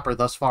traditional trapper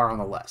thus far on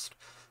the list.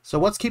 So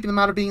what's keeping them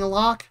out of being a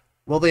lock?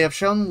 Well, they have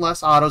shown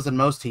less autos than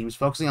most teams,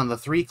 focusing on the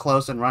 3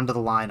 close and run to the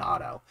line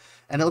auto,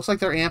 and it looks like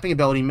their amping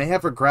ability may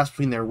have regressed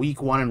between their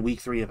Week 1 and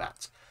Week 3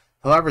 events.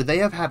 However, they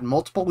have had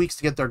multiple weeks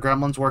to get their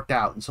gremlins worked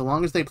out, and so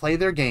long as they play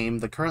their game,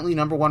 the currently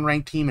 #1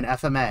 ranked team in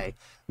FMA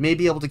may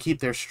be able to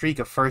keep their streak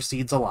of first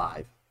seeds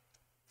alive.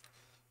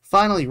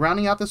 Finally,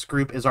 rounding out this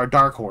group is our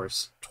dark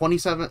horse,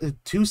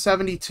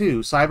 272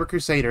 Cyber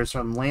Crusaders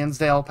from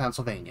Lansdale,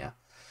 Pennsylvania.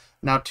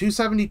 Now,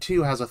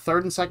 272 has a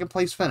 3rd and 2nd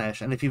place finish,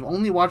 and if you've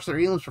only watched their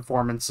elims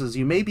performances,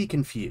 you may be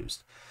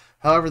confused.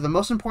 However, the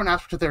most important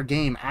aspect of their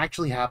game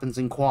actually happens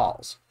in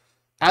quals.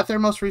 At their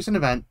most recent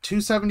event,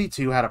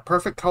 272 had a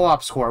perfect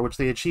co-op score, which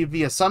they achieved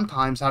via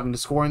sometimes having to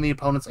score in the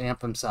opponent's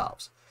amp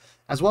themselves,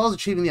 as well as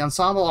achieving the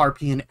ensemble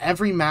RP in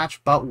every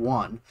match but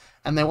one,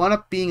 and they wound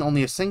up being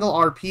only a single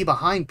RP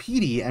behind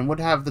PD and would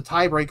have the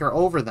tiebreaker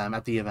over them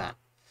at the event.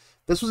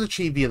 This was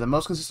achieved via the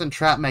most consistent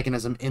trap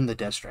mechanism in the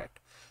district.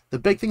 The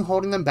big thing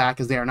holding them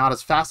back is they are not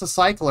as fast a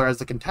cycler as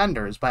the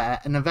contenders, but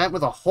at an event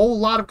with a whole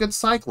lot of good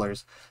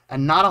cyclers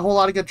and not a whole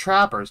lot of good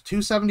trappers,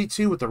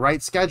 272 with the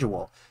right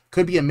schedule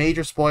could be a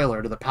major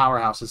spoiler to the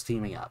powerhouses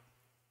teaming up.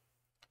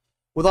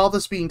 With all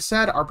this being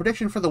said, our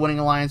prediction for the winning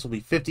alliance will be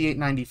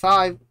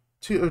 5895,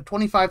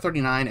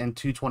 2539, and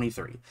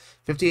 223.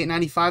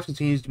 5895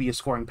 continues to be a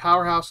scoring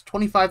powerhouse,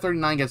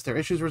 2539 gets their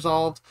issues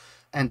resolved,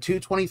 and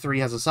 223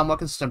 has a somewhat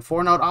consistent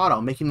 4-note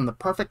auto, making them the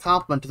perfect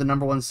complement to the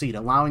 #1 seed,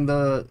 allowing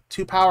the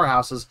 2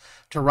 powerhouses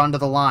to run to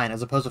the line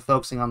as opposed to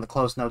focusing on the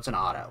close notes in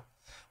auto.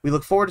 We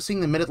look forward to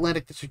seeing the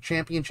Mid-Atlantic District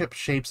Championship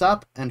shapes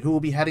up, and who will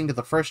be heading to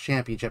the first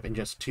championship in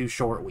just 2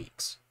 short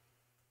weeks.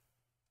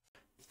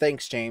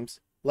 Thanks,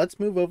 James. Let's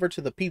move over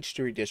to the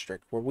Peachtree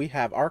District, where we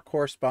have our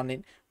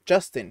correspondent,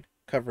 Justin,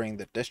 covering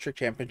the district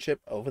championship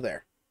over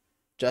there.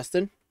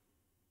 Justin?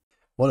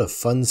 What a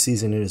fun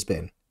season it has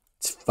been.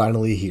 It's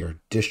finally here.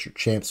 District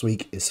Champs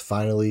Week is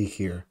finally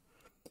here.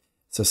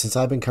 So since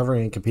I've been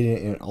covering and competing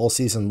in it all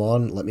season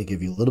long, let me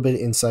give you a little bit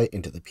of insight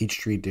into the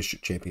Peachtree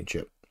District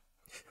Championship.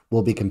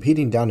 We'll be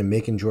competing down in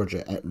Macon,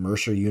 Georgia at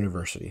Mercer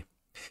University.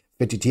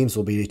 50 teams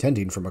will be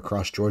attending from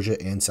across Georgia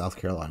and South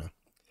Carolina.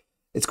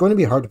 It's going to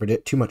be hard to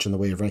predict too much in the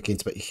way of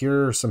rankings, but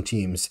here are some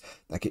teams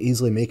that could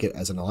easily make it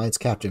as an alliance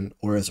captain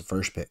or as a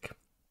first pick.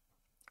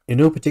 In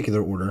no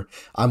particular order,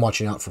 I'm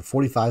watching out for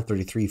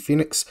 4533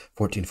 Phoenix,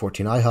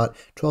 1414 IHOT,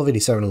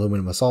 1287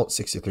 Aluminum Assault,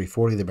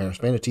 6340 the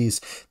Bears Manatees,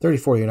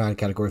 3049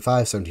 Category 5,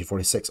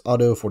 1746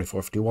 Auto,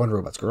 4451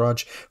 Robots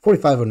Garage,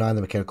 4509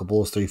 the Mechanical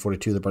Bulls,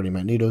 342 the Burning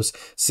Magnetos,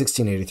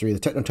 1683 the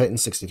Techno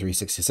Titans,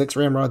 6366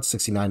 Ramrods,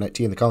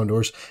 6919 the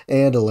Condors,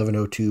 and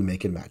 1102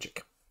 Macon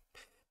Magic.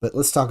 But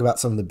let's talk about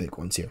some of the big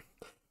ones here.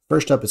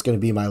 First up is going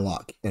to be my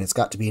lock, and it's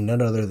got to be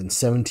none other than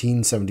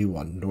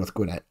 1771 North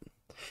Gwinnett.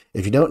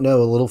 If you don't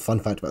know, a little fun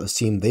fact about this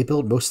team, they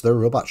build most of their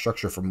robot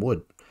structure from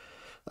wood.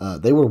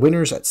 They were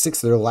winners at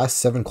 6 of their last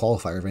 7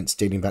 qualifier events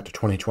dating back to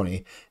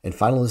 2020, and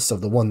finalists of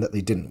the one that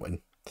they didn't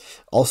win.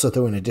 Also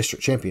throwing a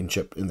district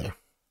championship in there.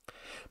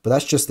 But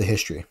that's just the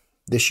history.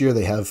 This year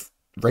they have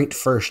ranked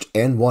first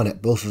and won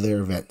at both of their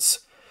events.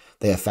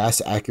 They have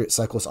fast, accurate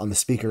cycles on the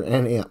speaker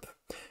and amp.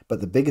 But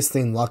the biggest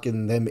thing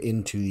locking them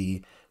into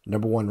the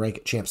number 1 rank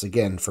at champs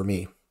again, for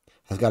me,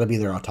 has got to be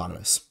their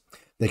autonomous.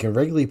 They can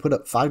regularly put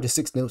up 5 to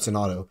 6 notes in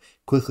auto,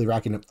 quickly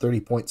racking up 30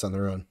 points on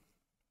their own.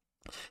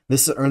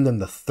 This has earned them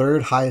the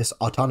 3rd highest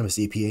autonomous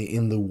EPA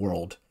in the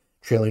world,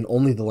 trailing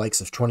only the likes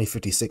of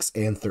 2056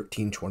 and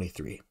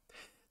 1323.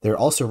 They're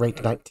also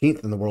ranked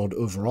 19th in the world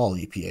overall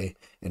EPA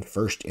and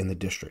 1st in the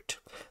district.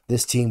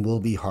 This team will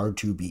be hard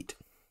to beat.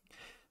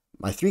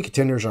 My 3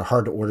 contenders are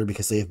hard to order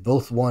because they have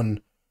both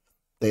won.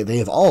 They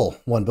have all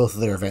won both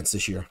of their events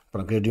this year, but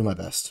I'm going to do my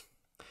best.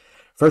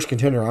 First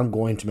contender I'm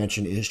going to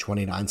mention is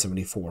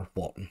 2974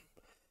 Walton.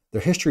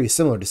 Their history is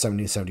similar to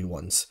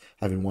 1771's,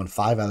 having won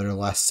 5 out of their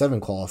last 7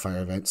 qualifier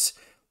events.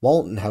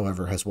 Walton,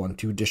 however, has won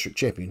 2 district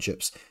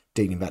championships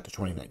dating back to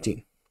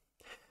 2019.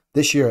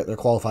 This year at their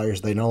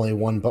qualifiers, they not only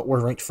won but were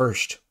ranked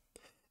first,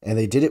 and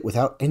they did it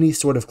without any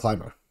sort of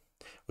climber,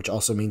 which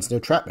also means no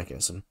trap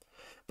mechanism.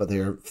 But they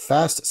are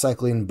fast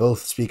cycling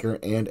both speaker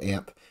and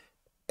amp,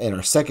 and are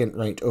 2nd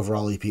ranked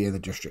overall EPA in the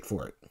district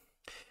for it.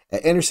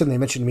 At Anderson, they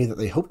mentioned to me that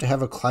they hope to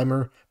have a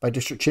climber by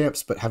district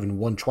champs, but having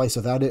won twice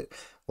without it,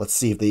 let's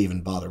see if they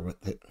even bother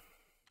with it.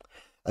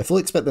 I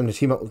fully expect them to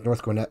team up with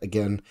North Gwinnett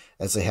again,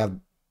 as they have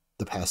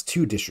the past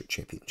 2 district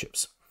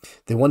championships.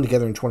 They won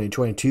together in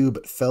 2022,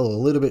 but fell a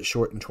little bit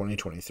short in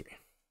 2023.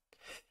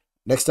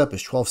 Next up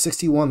is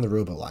 1261 the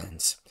Robo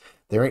Lions.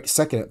 They ranked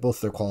 2nd at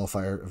both their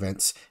qualifier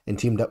events, and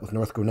teamed up with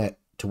North Gwinnett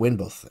to win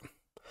both of them.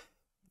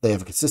 They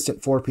have a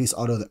consistent 4-piece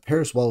auto that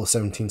pairs well with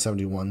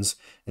 1771's,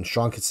 and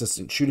strong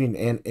consistent shooting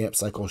and amp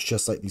cycles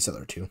just like these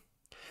other 2.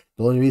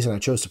 The only reason I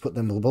chose to put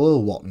them below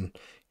Walton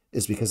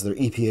is because of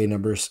their EPA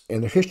numbers,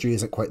 and their history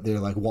isn't quite there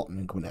like Walton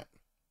and Gwinnett.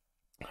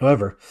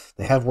 However,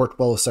 they have worked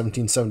well with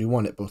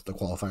 1771 at both the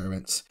qualifier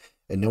events,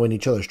 and knowing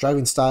each other's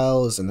driving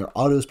styles and their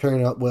autos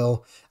pairing up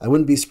well, I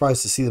wouldn't be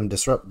surprised to see them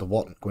disrupt the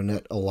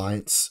Walton-Gwinnett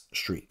alliance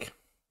streak.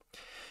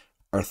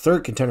 Our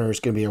 3rd contender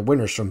is going to be our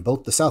winners from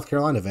both the South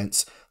Carolina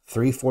events,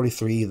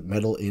 343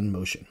 Metal in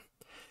Motion.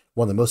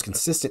 One of the most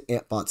consistent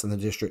amp bots in the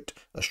district,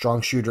 a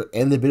strong shooter,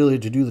 and the ability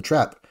to do the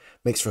trap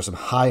makes for some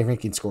high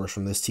ranking scores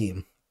from this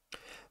team.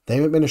 They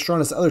haven't been as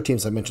strong as the other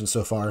teams I've mentioned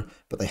so far,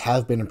 but they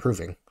have been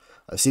improving.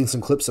 I've seen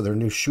some clips of their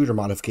new shooter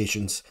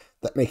modifications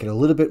that make it a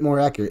little bit more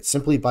accurate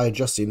simply by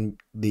adjusting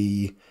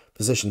the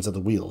positions of the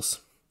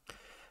wheels.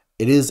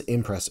 It is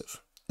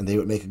impressive, and they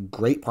would make a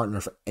great partner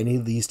for any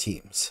of these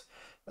teams,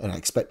 and I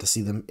expect to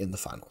see them in the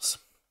finals.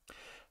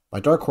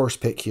 My dark horse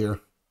pick here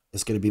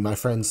is going to be my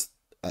friends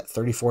at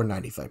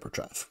 3490 Viper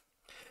Drive.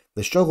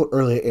 They struggled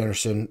early at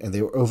Anderson, and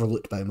they were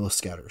overlooked by most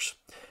scouters.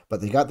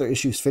 But they got their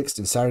issues fixed,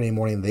 and Saturday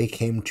morning they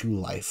came to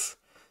life.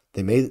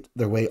 They made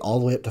their way all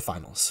the way up to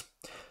finals.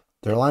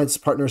 Their alliance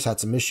partners had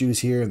some issues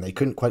here, and they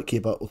couldn't quite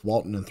keep up with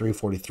Walton and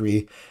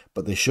 343,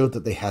 but they showed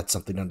that they had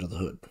something under the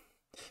hood.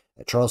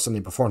 At Charleston,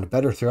 they performed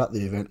better throughout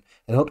the event,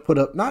 and helped put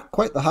up not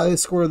quite the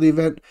highest score of the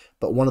event,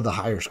 but one of the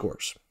higher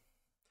scores.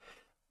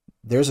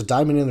 There's a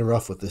diamond in the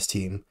rough with this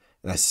team,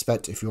 and I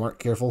suspect if you aren't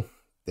careful,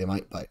 they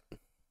might bite.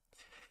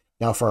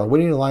 Now for our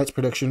winning alliance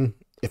prediction,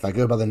 if I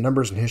go by the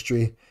numbers in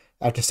history,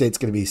 I have to say it's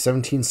going to be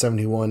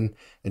 1771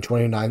 and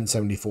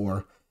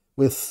 2974,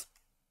 with,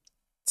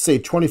 say,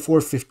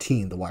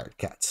 2415 the Wired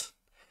Cats.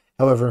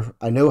 However,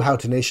 I know how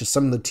tenacious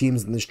some of the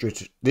teams in this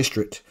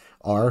district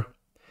are,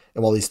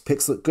 and while these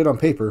picks look good on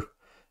paper,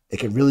 it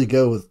could really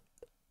go with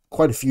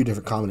quite a few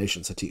different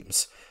combinations of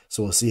teams,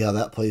 so we'll see how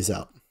that plays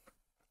out.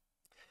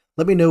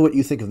 Let me know what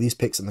you think of these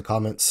picks in the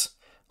comments.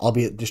 I'll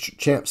be at District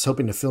Champs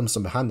hoping to film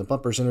some behind the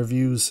bumpers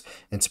interviews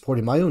and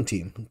supporting my own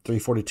team,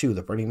 342,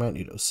 the Burning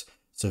Magnetos.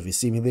 So if you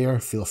see me there,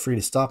 feel free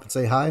to stop and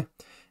say hi,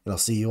 and I'll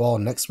see you all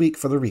next week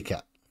for the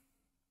recap.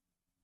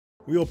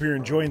 We hope you're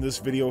enjoying this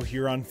video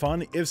here on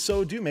Fun. If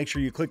so, do make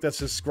sure you click that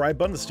subscribe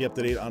button to stay up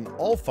to date on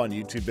all Fun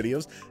YouTube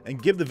videos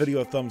and give the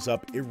video a thumbs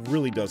up. It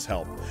really does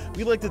help.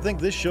 We'd like to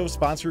thank this show's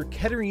sponsor,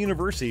 Kettering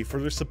University,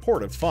 for their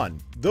support of Fun.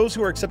 Those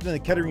who are accepted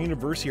at Kettering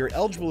University are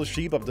eligible to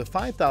receive up to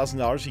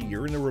 $5,000 a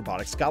year in a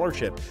robotics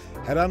scholarship.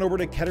 Head on over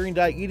to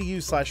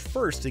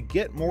kettering.edu/first to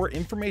get more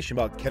information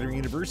about Kettering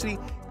University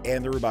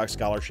and the robotics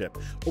scholarship.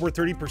 Over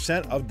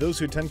 30% of those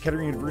who attend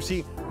Kettering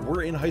University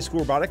were in high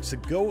school robotics, so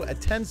go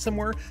attend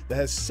somewhere that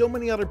has so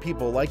many other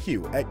people like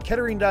you at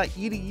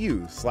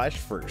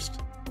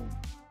kettering.edu/first.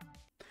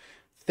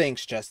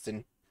 Thanks,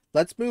 Justin.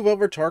 Let's move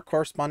over to our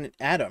correspondent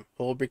Adam,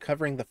 who will be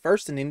covering the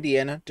first in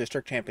Indiana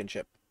District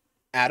Championship.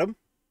 Adam?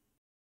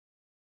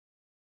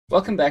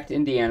 Welcome back to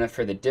Indiana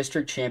for the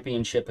District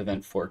Championship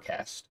event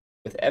forecast.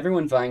 With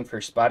everyone vying for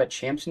a spot at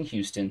Champs in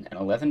Houston and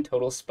 11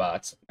 total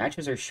spots,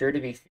 matches are sure to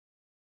be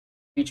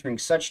featuring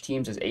such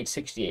teams as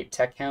 868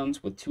 Tech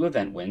Hounds with 2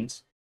 event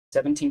wins,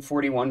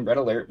 1741 Red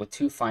Alert with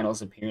 2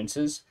 finals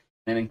appearances,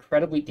 and an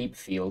incredibly deep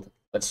field.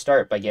 Let's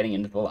start by getting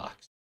into the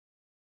locks.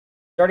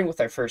 Starting with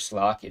our first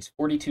lock is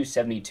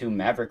 4272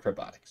 Maverick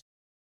Robotics.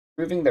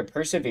 Proving their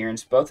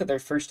perseverance both at their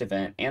first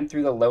event and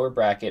through the lower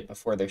bracket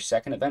before their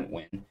second event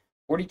win,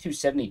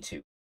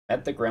 4272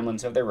 met the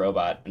gremlins of their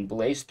robot and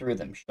blazed through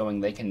them,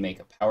 showing they can make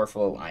a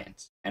powerful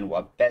alliance, and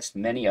will best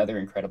many other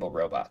incredible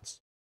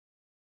robots.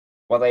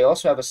 While they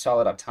also have a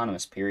solid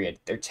autonomous period,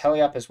 their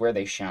teleop is where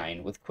they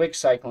shine, with quick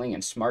cycling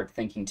and smart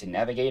thinking to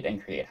navigate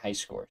and create high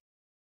scores.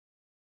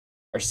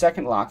 Our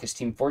second lock is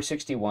Team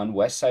 461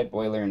 Westside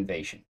Boiler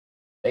Invasion.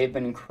 They have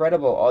been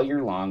incredible all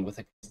year long with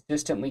a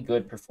consistently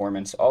good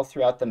performance all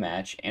throughout the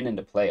match and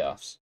into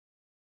playoffs.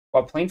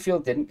 While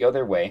Plainfield didn't go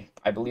their way,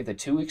 I believe the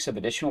 2 weeks of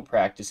additional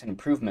practice and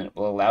improvement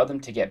will allow them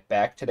to get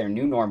back to their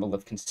new normal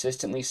of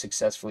consistently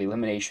successful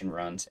elimination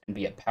runs and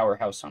be a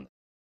powerhouse on them.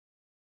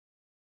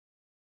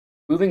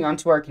 Moving on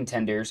to our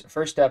contenders,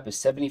 first up is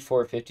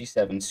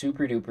 7457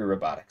 Super Duper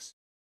Robotics.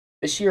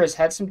 This year has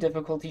had some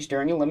difficulties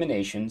during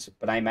eliminations,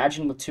 but I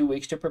imagine with 2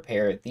 weeks to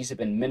prepare, these have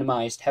been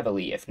minimized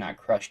heavily if not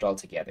crushed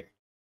altogether.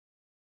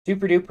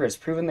 Super Duper has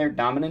proven their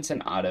dominance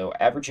in auto,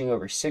 averaging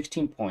over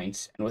 16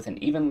 points, and with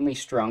an evenly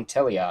strong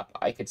teleop,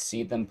 I could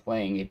see them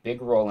playing a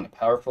big role in a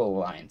powerful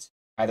alliance,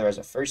 either as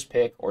a first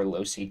pick or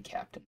low seed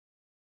captain.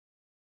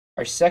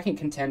 Our second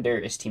contender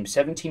is Team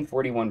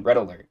 1741 Red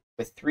Alert.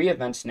 With 3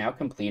 events now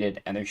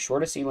completed and their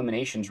shortest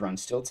eliminations run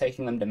still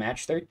taking them to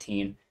match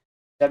 13,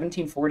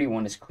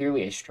 1741 is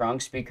clearly a strong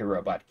speaker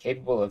robot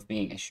capable of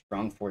being a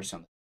strong force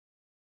on the field.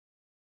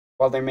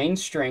 While their main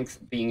strength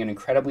being an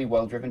incredibly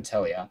well-driven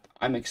teleop,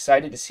 I'm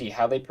excited to see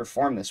how they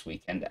perform this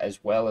weekend,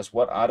 as well as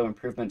what auto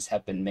improvements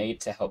have been made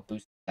to help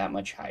boost them that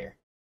much higher.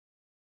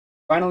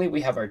 Finally,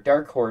 we have our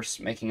dark horse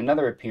making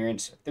another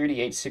appearance,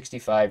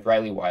 3865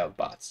 Riley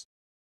Wildbots.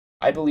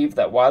 I believe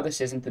that while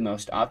this isn't the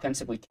most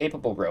offensively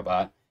capable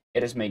robot,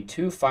 it has made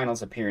 2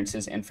 finals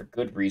appearances and for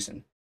good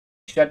reason.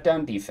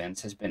 Shutdown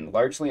defense has been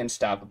largely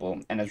unstoppable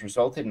and has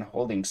resulted in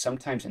holding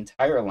sometimes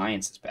entire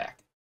alliances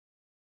back.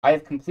 I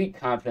have complete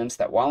confidence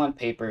that while on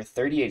paper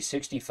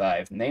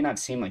 3865 may not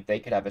seem like they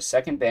could have a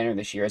second banner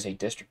this year as a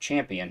district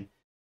champion,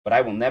 but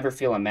I will never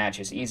feel a match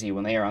as easy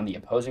when they are on the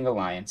opposing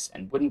alliance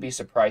and wouldn't be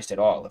surprised at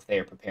all if they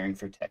are preparing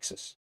for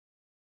Texas.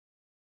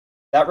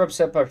 That wraps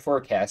up our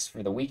forecast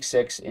for the Week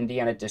 6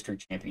 Indiana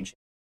District Championship.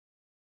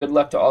 Good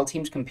luck to all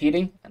teams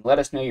competing, and let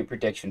us know your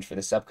predictions for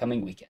this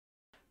upcoming weekend.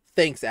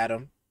 Thanks,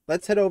 Adam.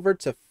 Let's head over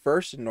to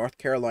First in North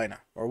Carolina,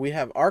 where we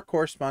have our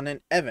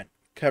correspondent, Evan,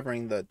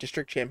 covering the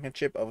district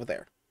championship over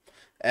there.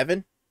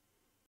 Evan?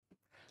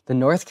 The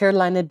North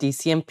Carolina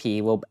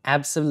DCMP will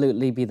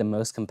absolutely be the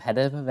most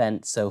competitive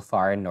event so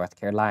far in North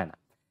Carolina.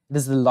 It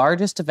is the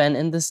largest event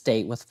in the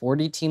state with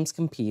 40 teams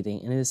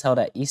competing, and it is held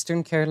at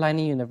Eastern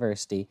Carolina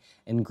University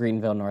in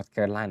Greenville, North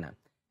Carolina.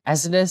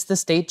 As it is the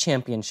state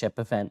championship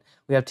event,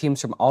 we have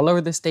teams from all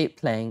over the state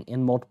playing,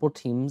 and multiple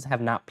teams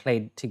have not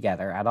played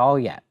together at all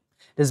yet.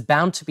 It is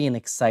bound to be an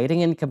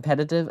exciting and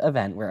competitive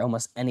event where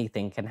almost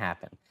anything can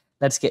happen.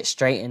 Let's get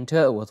straight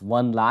into it with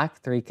 1 lock,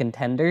 3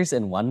 contenders,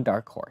 and 1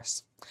 dark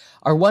horse.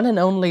 Our one and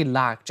only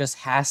lock just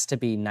has to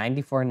be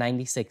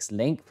 9496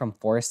 Link from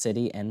Forest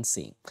City,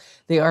 NC.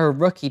 They are a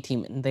rookie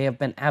team, and they have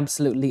been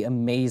absolutely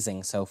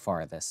amazing so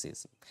far this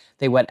season.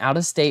 They went out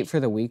of state for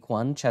the Week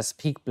 1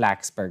 Chesapeake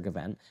Blacksburg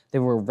event. They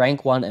were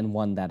rank 1 and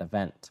won that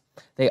event.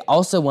 They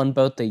also won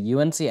both the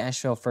UNC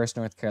Asheville First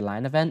North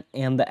Carolina event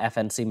and the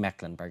FNC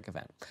Mecklenburg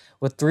event.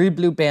 With 3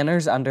 blue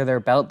banners under their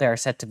belt, they are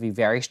set to be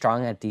very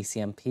strong at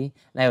DCMP,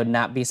 and I would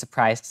not be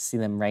surprised to see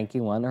them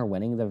ranking 1 or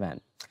winning the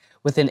event.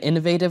 With an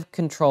innovative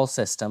control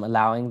system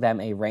allowing them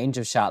a range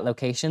of shot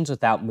locations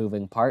without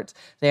moving parts,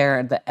 they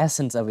are the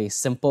essence of a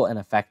simple and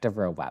effective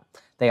robot.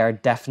 They are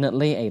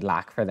definitely a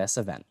lock for this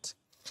event.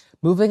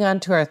 Moving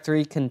on to our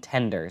 3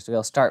 contenders,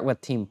 we'll start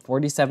with Team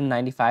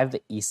 4795,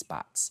 the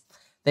E-Spots.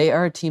 They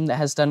are a team that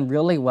has done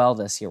really well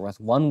this year with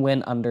 1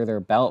 win under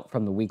their belt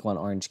from the Week 1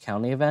 Orange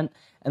County event,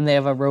 and they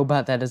have a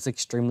robot that is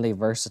extremely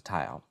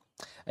versatile.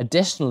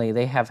 Additionally,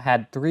 they have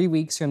had 3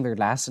 weeks from their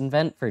last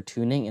event for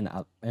tuning and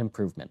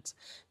improvements.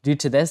 Due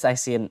to this, I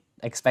see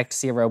expect to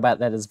see a robot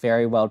that is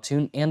very well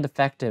tuned and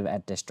effective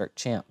at district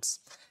champs.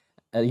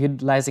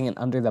 Utilizing an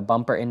under the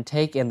bumper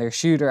intake and their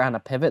shooter on a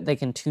pivot, they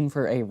can tune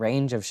for a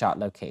range of shot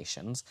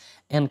locations,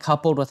 and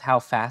coupled with how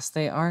fast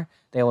they are,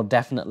 they will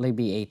definitely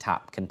be a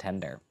top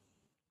contender.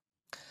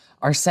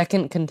 Our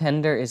second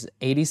contender is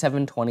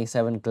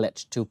 8727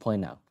 Glitch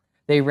 2.0.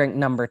 They ranked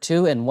number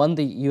 2 and won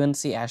the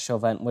UNC Asheville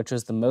event, which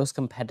was the most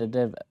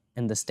competitive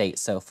in the state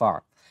so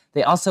far.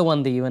 They also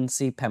won the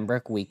UNC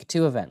Pembroke Week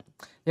 2 event.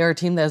 They are a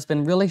team that has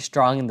been really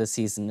strong in the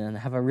season and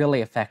have a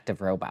really effective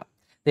robot.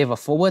 They have a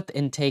full width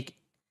intake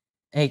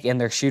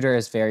and their shooter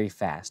is very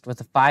fast.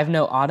 With a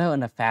 5-no auto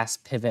and a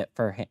fast pivot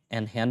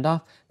and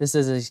handoff, this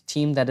is a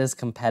team that is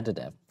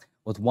competitive.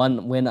 With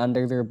one win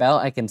under their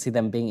belt, I can see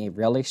them being a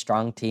really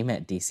strong team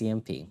at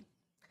DCMP.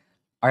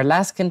 Our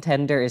last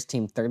contender is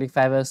Team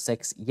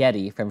 3506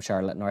 Yeti from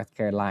Charlotte, North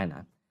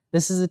Carolina.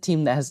 This is a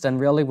team that has done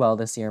really well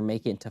this year,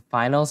 making it to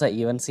finals at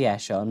UNC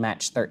Asheville and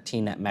match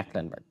 13 at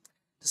Mecklenburg.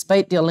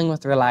 Despite dealing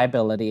with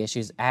reliability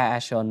issues at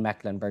Asheville and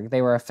Mecklenburg,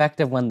 they were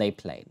effective when they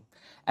played.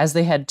 As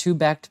they had 2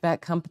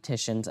 back-to-back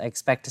competitions, I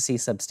expect to see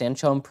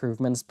substantial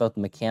improvements both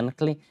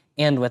mechanically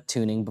and with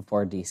tuning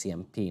before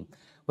DCMP.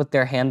 With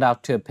their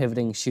handoff to a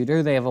pivoting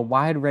shooter, they have a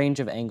wide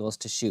range of angles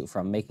to shoot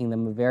from, making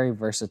them a very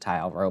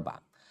versatile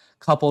robot.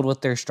 Coupled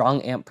with their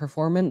strong amp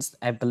performance,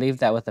 I believe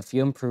that with a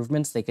few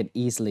improvements, they could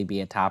easily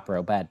be a top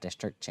robot at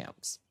district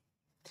champs.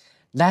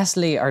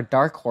 Lastly, our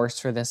dark horse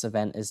for this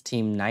event is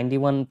Team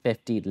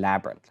 9150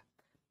 Labyrinth.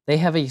 They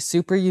have a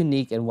super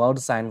unique and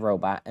well-designed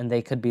robot, and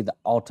they could be the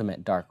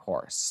ultimate dark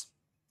horse.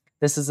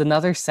 This is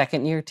another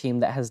second-year team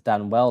that has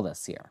done well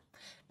this year.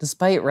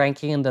 Despite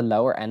ranking in the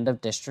lower end of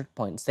district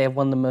points, they have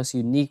one of the most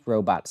unique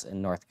robots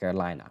in North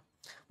Carolina.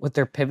 With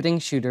their pivoting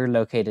shooter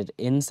located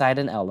inside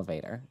an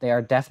elevator, they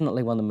are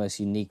definitely one of the most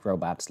unique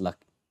robots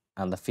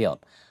on the field.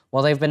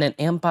 While they've been an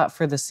amp bot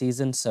for the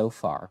season so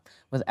far,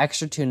 with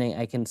extra tuning,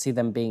 I can see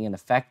them being an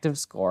effective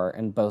scorer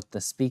in both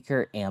the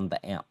speaker and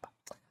the amp.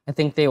 I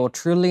think they will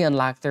truly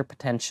unlock the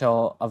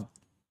potential of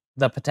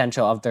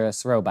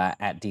this robot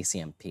at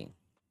DCMP.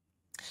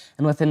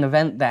 And with an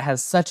event that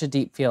has such a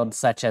deep field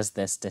such as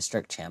this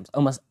district champs,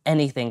 almost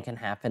anything can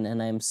happen,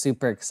 and I'm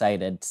super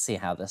excited to see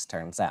how this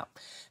turns out.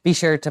 Be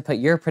sure to put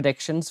your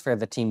predictions for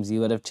the teams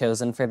you would have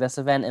chosen for this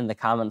event in the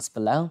comments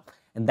below,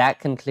 and that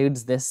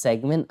concludes this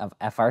segment of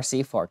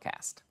FRC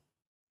Forecast.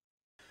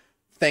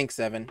 Thanks,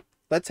 Evan.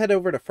 Let's head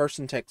over to First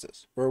in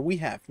Texas, where we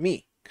have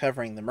me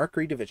covering the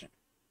Mercury Division.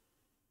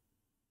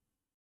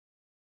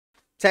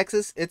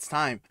 Texas, it's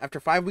time.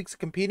 After 5 weeks of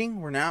competing,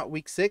 we're now at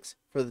week 6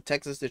 for the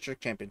Texas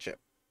District Championship.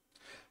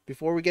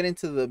 Before we get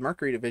into the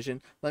Mercury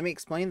Division, let me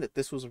explain that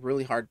this was a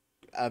really hard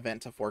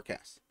event to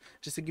forecast.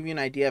 Just to give you an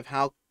idea of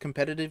how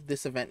competitive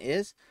this event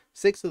is,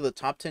 6 of the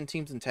top 10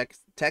 teams in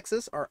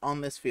Texas are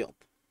on this field.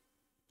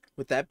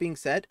 With that being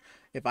said,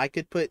 if I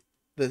could put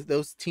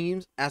those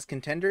teams as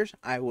contenders,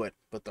 I would.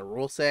 But the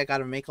rules say I got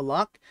to make a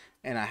lock,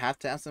 and I have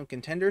to have some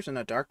contenders and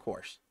a dark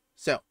horse.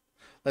 So,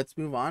 let's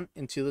move on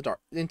into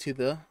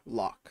the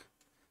lock.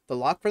 The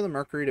lock for the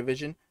Mercury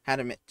Division had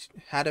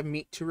to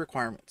meet 2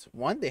 requirements.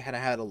 One, they had to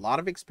have a lot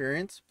of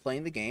experience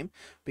playing the game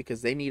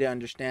because they need to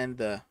understand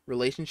the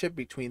relationship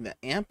between the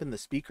amp and the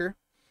speaker.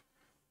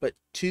 But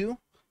 2,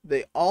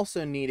 they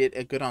also needed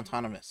a good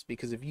autonomous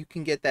because if you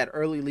can get that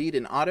early lead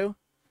in auto,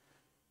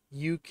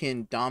 you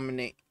can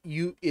dominate.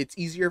 It's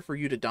easier for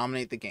you to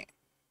dominate the game.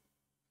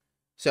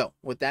 So,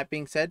 with that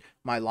being said,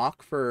 my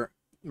lock for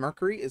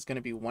Mercury is going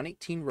to be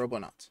 118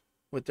 Robonauts.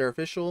 With their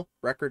official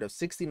record of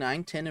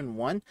 69, 10, and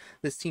 1,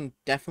 this team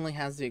definitely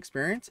has the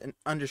experience and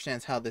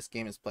understands how this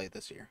game is played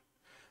this year.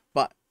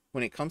 But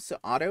when it comes to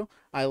auto,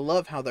 I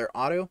love how their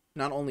auto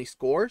not only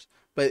scores,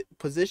 but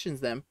positions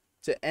them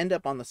to end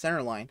up on the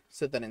center line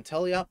so that in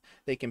teleup,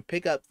 they can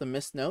pick up the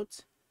missed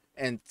notes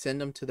and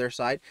send them to their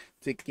side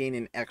to gain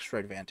an extra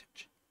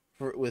advantage.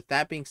 With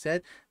that being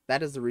said,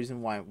 that is the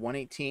reason why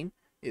 118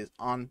 is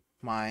on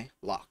my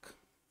lock.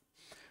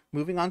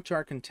 Moving on to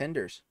our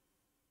contenders.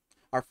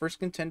 Our first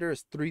contender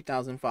is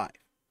 3005.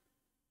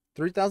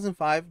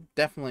 3005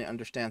 definitely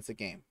understands the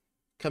game.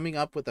 Coming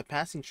up with a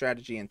passing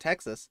strategy in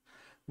Texas,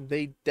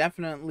 they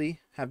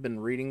definitely have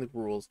been reading the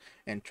rules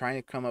and trying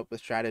to come up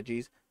with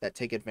strategies that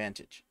take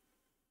advantage.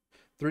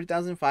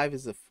 3005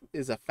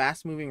 is a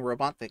fast-moving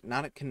robot that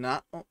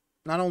cannot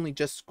not only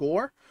just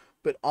score,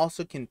 but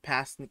also can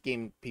pass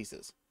game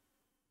pieces.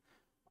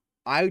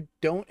 I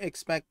don't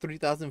expect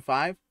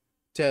 3005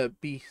 to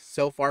be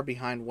so far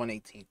behind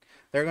 118.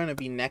 They're going to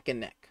be neck and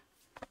neck.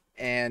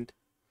 And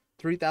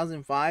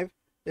 3005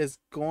 is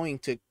going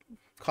to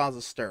cause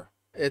a stir.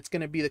 It's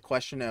going to be the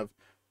question of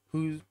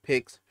who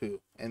picks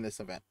who in this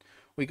event.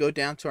 We go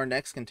down to our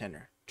next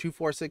contender,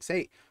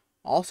 2468,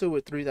 also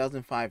with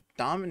 3005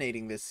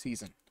 dominating this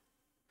season.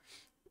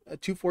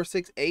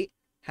 2468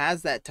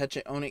 has that touch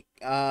it own it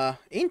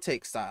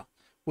intake style,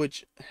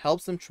 which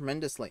helps them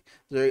tremendously.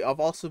 They have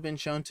also been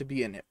shown to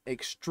be an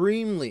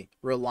extremely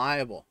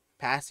reliable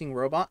passing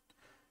robot,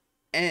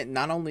 and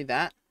not only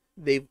that,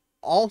 they've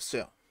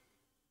also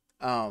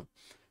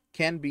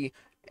can be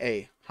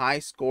a high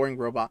scoring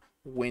robot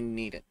when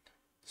needed.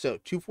 So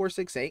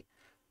 2468,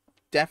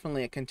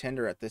 definitely a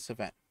contender at this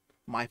event.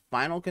 My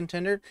final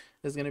contender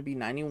is going to be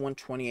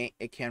 9128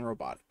 Akan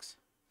Robotics.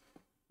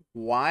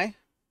 Why?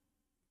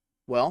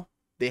 Well,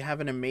 they have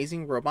an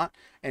amazing robot,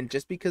 and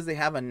just because they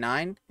have a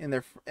 9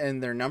 in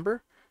their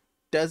number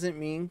doesn't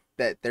mean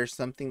that there's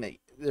something that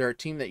they're a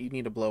team that you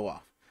need to blow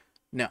off.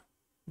 No.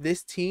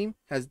 This team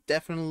has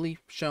definitely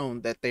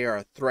shown that they are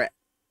a threat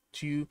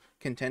to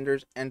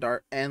contenders and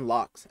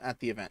locks at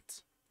the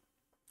events.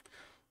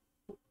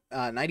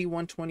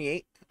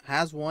 9128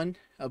 has won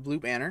a blue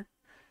banner,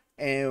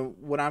 and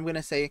what I'm going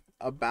to say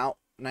about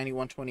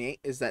 9128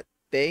 is that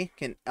they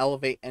can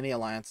elevate any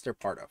alliance they're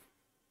part of.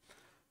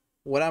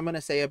 What I'm going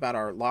to say about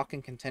our lock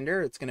and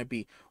contender, it's going to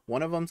be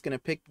one of them's going to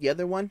pick the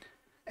other one,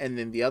 and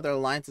then the other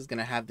alliance is going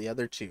to have the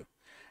other two.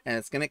 And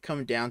it's going to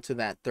come down to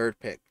that third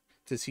pick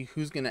to see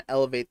who's going to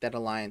elevate that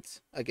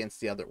alliance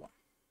against the other one.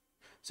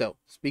 So,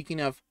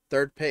 speaking of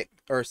third pick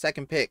or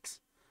second picks,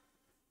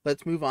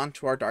 let's move on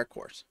to our dark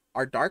horse.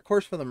 Our dark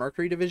horse for the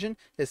Mercury division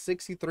is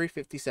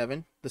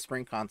 6357, the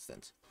Spring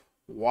Constants.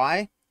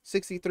 Why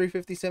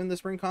 6357, the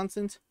Spring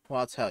Constants? Well,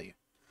 I'll tell you.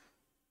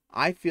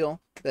 I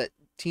feel that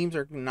teams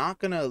are not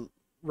going to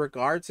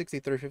regard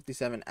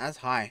 6357 as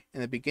high in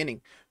the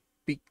beginning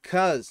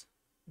because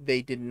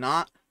they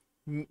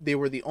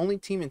were the only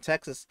team in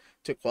Texas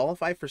to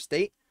qualify for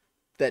state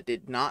that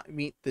did not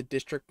meet the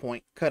district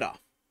point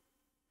cutoff.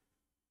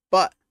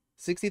 But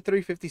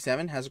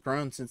 6357 has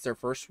grown since their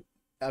first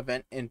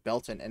event in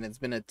Belton, and it's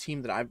been a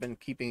team that I've been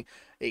keeping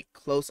a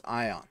close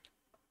eye on.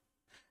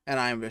 And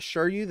I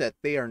assure you that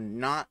they are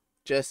not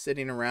just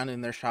sitting around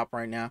in their shop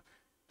right now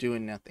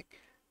doing nothing.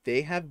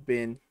 They have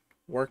been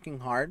working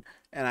hard,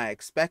 and I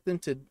expect them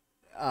to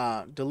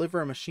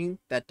deliver a machine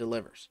that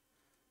delivers.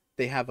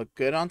 They have a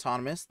good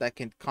autonomous that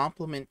can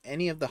complement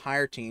any of the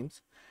higher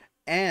teams,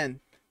 and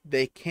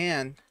they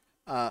can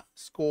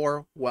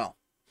score well.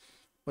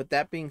 With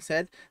that being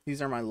said,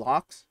 these are my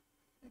locks,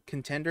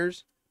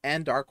 contenders,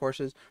 and dark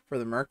horses for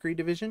the Mercury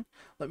division.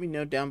 Let me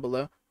know down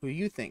below who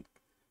you think,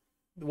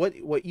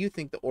 what you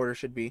think the order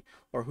should be,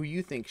 or who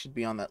you think should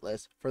be on that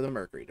list for the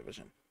Mercury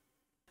division.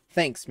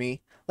 Thanks,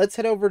 me. Let's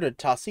head over to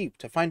Tassif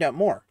to find out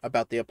more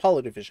about the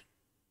Apollo division.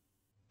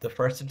 The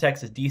First in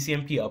Texas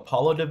DCMP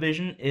Apollo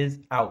division is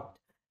out,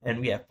 and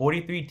we have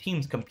 43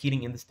 teams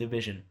competing in this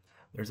division.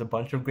 There's a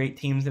bunch of great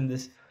teams in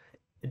this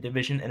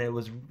division, and it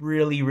was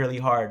really, really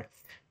hard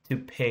to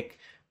pick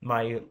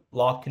my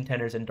lock,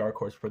 contenders, and dark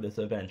horse for this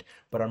event.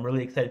 But I'm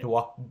really excited to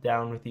walk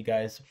down with you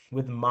guys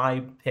with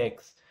my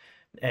picks,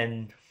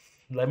 and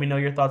let me know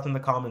your thoughts in the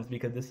comments,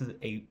 because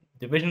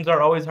divisions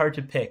are always hard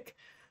to pick,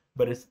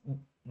 but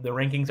the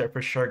rankings are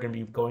for sure going to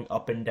be going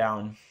up and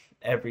down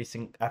after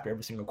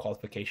every single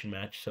qualification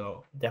match.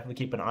 So definitely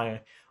keep an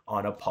eye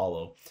on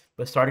Apollo.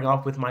 But starting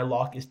off with my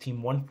lock is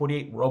Team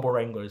 148 Robo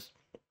Wranglers.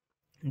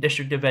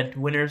 District event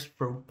winners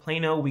for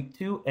Plano week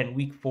 2 and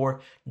week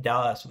 4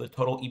 Dallas with a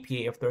total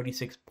EPA of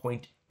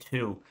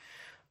 36.2.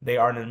 They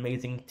are an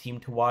amazing team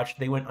to watch.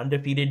 They went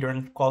undefeated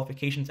during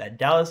qualifications at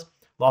Dallas,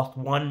 lost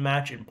one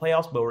match in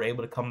playoffs, but were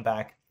able to come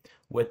back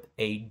with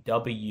a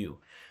W.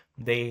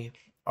 They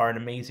are an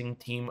amazing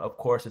team. Of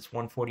course, it's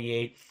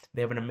 148.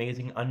 They have an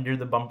amazing under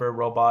the bumper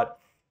robot.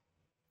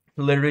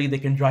 Literally, they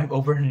can drive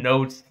over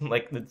notes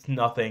like it's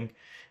nothing.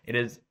 It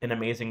is an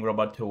amazing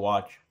robot to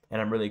watch,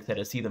 and I'm really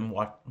excited to see them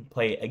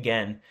play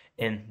again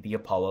in the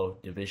Apollo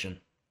division.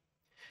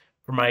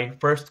 For my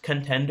first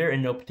contender,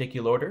 in no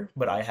particular order,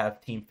 but I have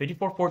Team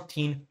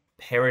 5414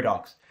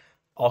 Paradox,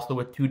 also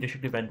with 2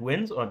 district event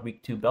wins on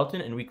week 2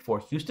 Belton and week 4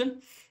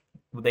 Houston.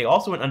 They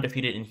also went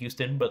undefeated in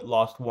Houston, but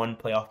lost one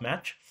playoff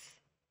match.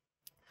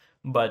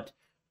 But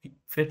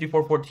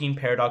 5414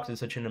 Paradox is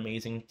such an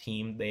amazing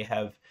team. They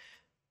have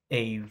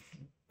a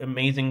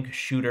amazing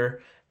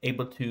shooter,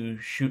 able to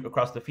shoot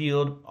across the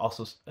field,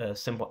 also a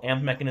simple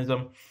amp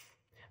mechanism.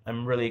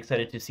 I'm really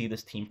excited to see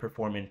this team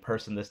perform in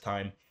person this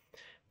time.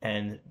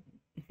 And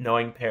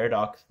knowing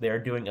Paradox, they're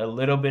doing a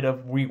little bit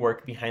of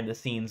rework behind the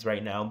scenes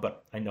right now,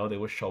 but I know they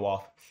will show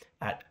off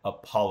at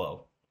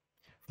Apollo.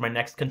 For my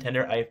next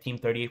contender, I have Team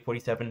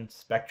 3847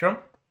 Spectrum.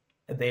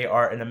 They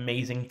are an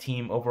amazing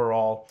team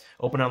overall,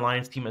 open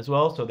alliance team as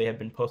well, so they have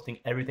been posting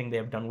everything they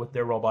have done with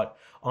their robot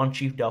on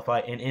Chief Delphi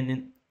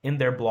and in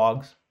their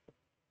blogs,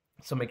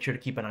 so make sure to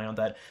keep an eye on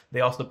that. They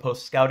also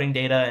post scouting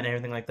data and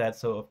everything like that,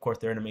 so of course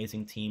they're an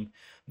amazing team.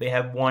 They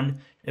have one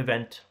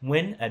event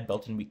win at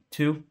Belton week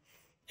 2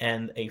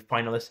 and a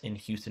finalist in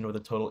Houston with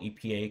a total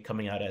EPA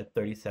coming out at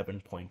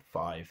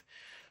 37.5.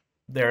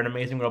 They're an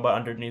amazing robot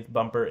underneath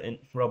bumper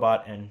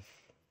robot, and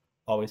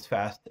always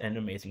fast and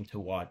amazing to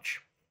watch.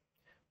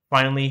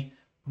 Finally,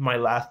 my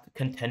last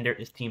contender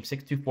is Team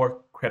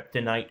 624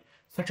 Kryptonite.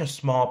 Such a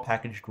small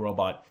packaged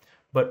robot,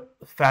 but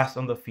fast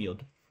on the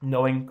field.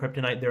 Knowing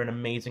Kryptonite, they're an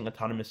amazing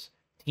autonomous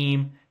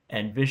team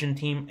and vision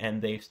team,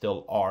 and they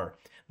still are.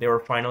 They were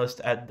finalists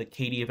at the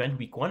Katy event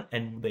week 1,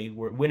 and they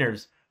were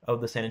winners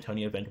of the San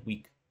Antonio event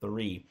week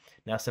 3.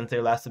 Now, since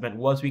their last event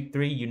was week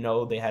 3, you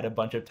know they had a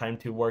bunch of time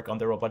to work on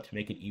their robot to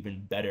make it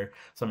even better.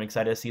 So I'm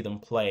excited to see them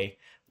play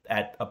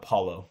at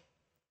Apollo.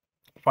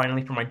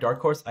 Finally, for my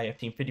dark horse, I have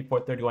Team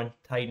 5431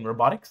 Titan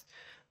Robotics.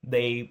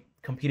 They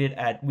competed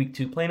at Week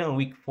 2 Plano and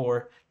Week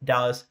 4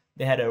 Dallas.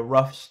 They had a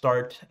rough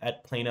start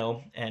at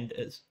Plano, and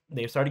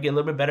they started to get a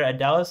little bit better at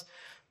Dallas,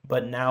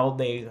 but now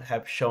they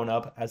have shown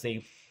up as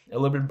a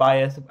little bit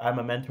biased. I'm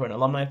a mentor and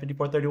alumni of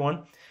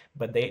 5431,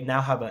 but they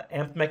now have an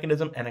amp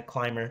mechanism and a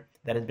climber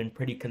that has been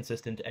pretty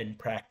consistent in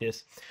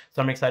practice.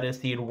 So I'm excited to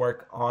see it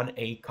work on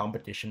a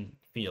competition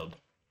field.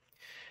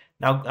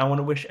 Now, I want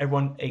to wish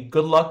everyone a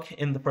good luck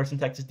in the First in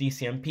Texas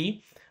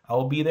DCMP. I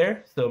will be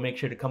there, so make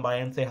sure to come by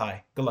and say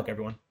hi. Good luck,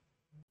 everyone.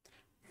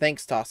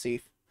 Thanks,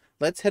 Tassif.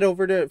 Let's head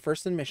over to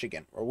First in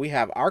Michigan, where we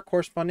have our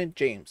correspondent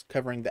James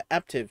covering the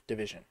Aptiv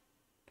division.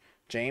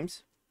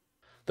 James?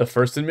 The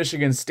First in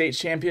Michigan State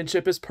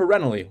Championship is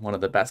perennially one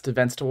of the best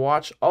events to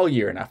watch all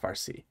year in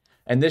FRC,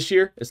 and this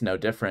year is no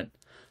different.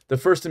 The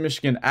First in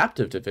Michigan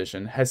Aptiv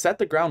division has set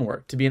the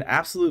groundwork to be an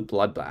absolute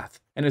bloodbath,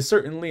 and is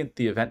certainly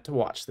the event to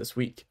watch this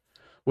week.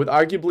 With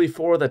arguably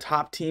 4 of the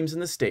top teams in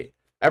the state,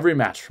 every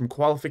match from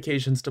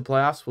qualifications to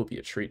playoffs will be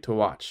a treat to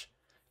watch.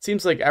 It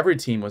seems like every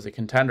team was a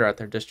contender at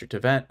their district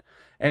event,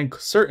 and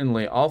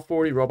certainly all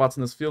 40 robots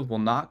in this field will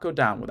not go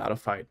down without a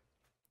fight.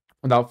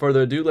 Without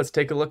further ado, let's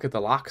take a look at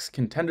the locks,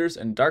 contenders,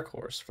 and dark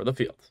horse for the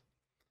field.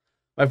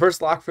 My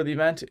first lock for the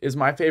event is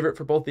my favorite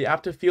for both the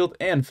Aptiv field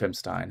and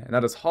Fimstein, and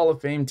that is Hall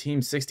of Fame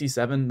Team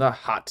 67, the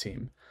Hot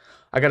Team.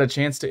 I got a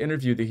chance to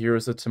interview the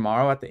heroes of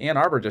tomorrow at the Ann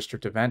Arbor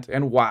district event,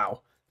 and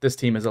wow, this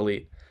team is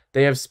elite.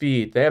 They have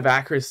speed, they have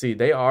accuracy,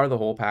 they are the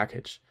whole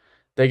package.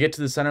 They get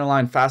to the center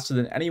line faster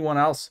than anyone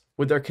else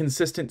with their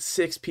consistent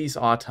 6-piece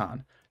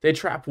auton. They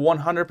trap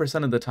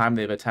 100% of the time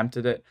they've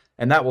attempted it,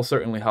 and that will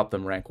certainly help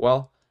them rank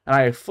well, and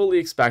I fully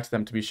expect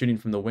them to be shooting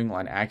from the wing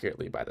line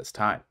accurately by this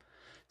time.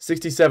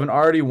 67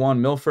 already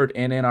won Milford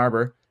and Ann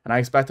Arbor, and I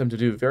expect them to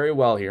do very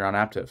well here on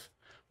Aptiv.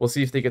 We'll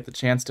see if they get the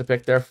chance to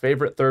pick their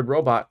favorite third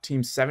robot,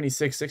 Team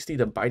 7660,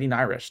 the Biting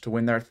Irish, to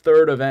win their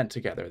 3rd event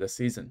together this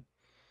season.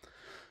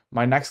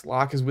 My next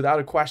lock is without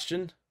a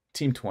question,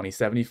 Team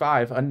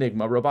 2075,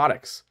 Enigma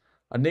Robotics.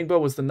 Enigma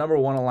was the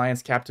 #1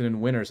 Alliance captain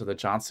and winners of the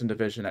Johnston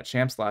division at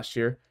Champs last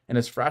year, and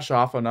is fresh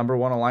off a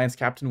 #1 Alliance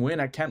captain win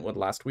at Kentwood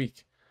last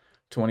week.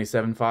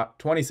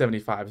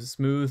 2075 is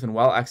smooth and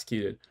well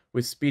executed,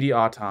 with speedy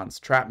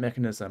autons, trap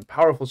mechanism,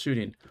 powerful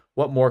shooting.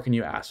 What more can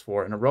you ask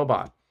for in a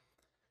robot?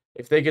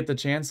 If they get the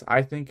chance,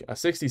 I think a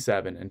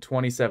 67 and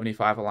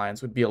 2075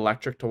 Alliance would be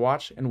electric to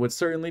watch, and would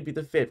certainly be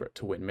the favorite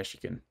to win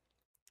Michigan.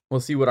 We'll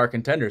see what our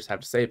contenders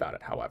have to say about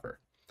it, however.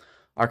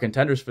 Our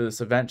contenders for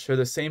this event share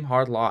the same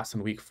hard loss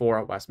in Week 4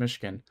 at West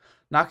Michigan,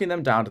 knocking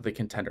them down to the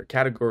contender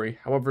category.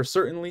 However,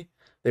 certainly,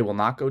 they will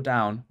not go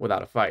down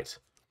without a fight.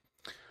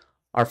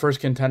 Our first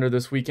contender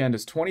this weekend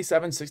is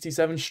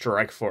 2767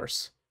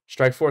 Strikeforce.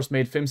 Strikeforce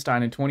made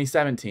Fimstein in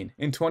 2017,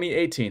 in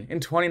 2018, in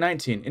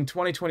 2019, in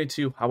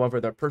 2022. However,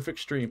 their perfect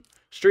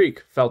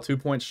streak fell 2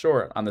 points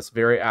short on this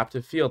very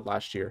Aptiv field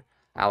last year,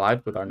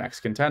 allied with our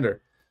next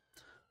contender.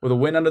 With a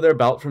win under their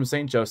belt from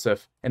St.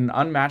 Joseph and an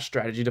unmatched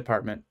strategy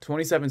department,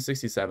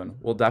 2767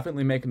 will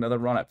definitely make another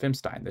run at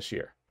Fimstein this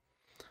year.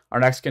 Our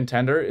next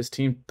contender is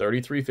Team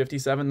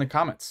 3357, the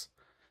Comets.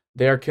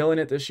 They are killing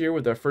it this year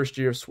with their first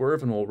year of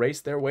Swerve, and will race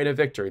their way to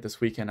victory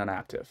this weekend on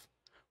Aptiv.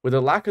 With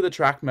a lack of the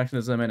track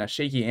mechanism and a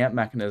shaky amp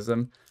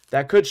mechanism,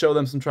 that could show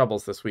them some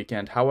troubles this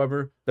weekend.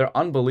 However, their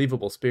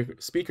unbelievable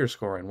speaker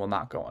scoring will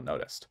not go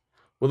unnoticed.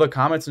 Will the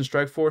Comets and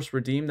Strikeforce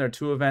redeem their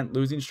 2-event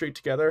losing streak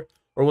together?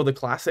 Or will the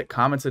classic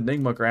Comets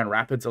Enigma Grand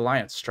Rapids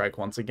Alliance strike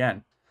once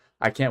again?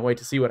 I can't wait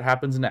to see what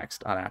happens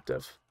next on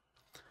Aptiv.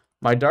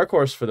 My dark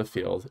horse for the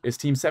field is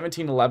Team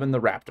 1711 the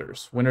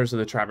Raptors, winners of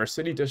the Traverse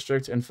City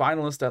District and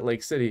finalists at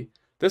Lake City.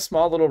 This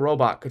small little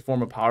robot could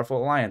form a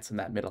powerful alliance in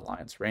that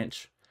mid-alliance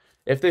range.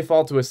 If they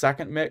fall to a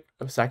second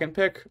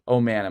pick, oh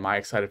man, am I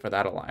excited for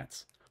that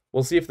alliance.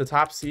 We'll see if the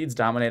top seeds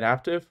dominate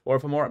Aptiv, or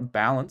if a more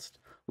balanced,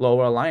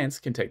 lower alliance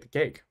can take the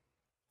cake.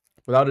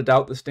 Without a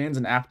doubt, the stands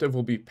in Aptiv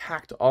will be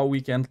packed all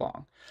weekend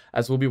long,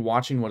 as we'll be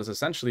watching what is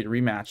essentially a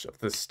rematch of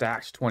the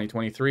stacked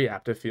 2023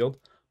 Aptiv field,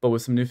 but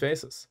with some new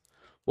faces.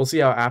 We'll see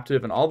how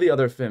Aptiv and all the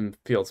other FIM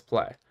fields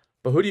play,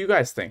 but who do you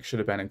guys think should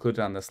have been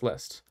included on this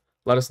list?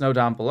 Let us know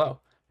down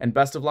below, and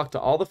best of luck to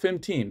all the FIM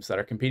teams that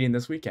are competing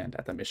this weekend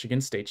at the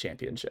Michigan State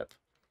Championship.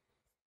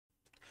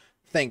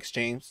 Thanks,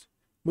 James.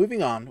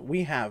 Moving on,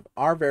 we have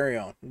our very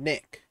own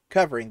Nick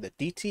covering the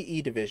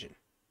DTE division.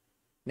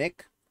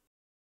 Nick?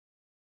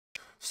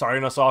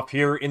 Starting us off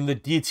here in the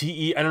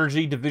DTE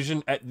Energy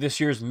division at this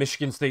year's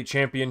Michigan State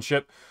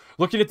Championship.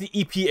 Looking at the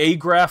EPA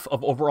graph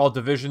of overall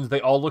divisions, they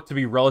all look to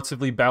be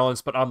relatively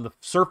balanced, but on the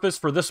surface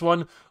for this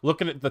one,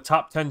 looking at the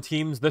top 10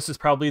 teams, this is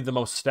probably the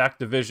most stacked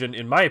division,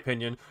 in my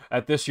opinion,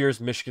 at this year's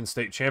Michigan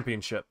State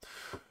Championship.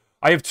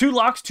 I have 2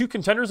 locks, 2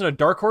 contenders, and a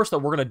dark horse that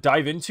we're going to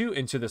dive into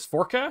this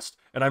forecast,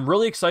 and I'm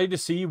really excited to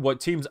see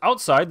what teams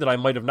outside that I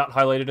might have not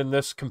highlighted in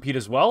this compete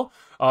as well,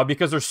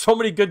 because there's so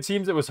many good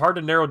teams, it was hard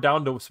to narrow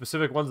down to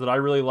specific ones that I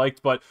really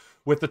liked, but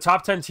with the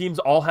top 10 teams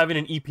all having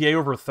an EPA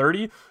over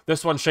 30,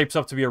 this one shapes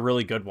up to be a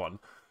really good one.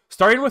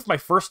 Starting with my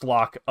first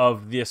lock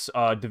of this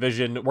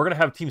division, we're going to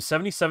have Team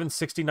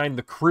 7769,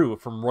 The Crew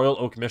from Royal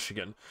Oak,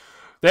 Michigan.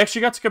 They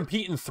actually got to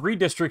compete in 3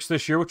 districts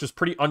this year, which is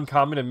pretty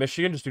uncommon in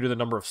Michigan just due to the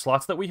number of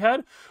slots that we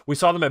had. We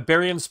saw them at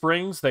Berrien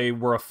Springs. They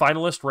were a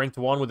finalist, ranked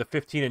 1 with a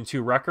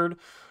 15-2 record.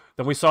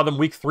 Then we saw them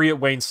week 3 at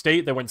Wayne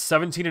State. They went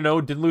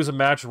 17-0, didn't lose a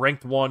match,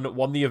 ranked 1,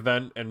 won the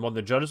event, and won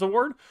the Judges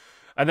Award.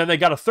 And then they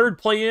got a 3rd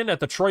play-in at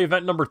the Troy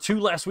event number 2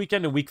 last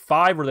weekend in week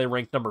 5, where they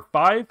ranked number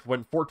 5,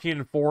 went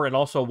 14-4, and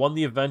also won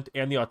the event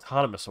and the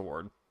Autonomous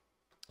Award.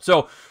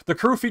 So the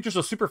Crew features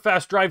a super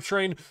fast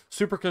drivetrain,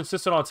 super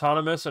consistent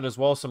autonomous, and as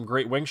well as some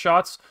great wing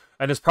shots,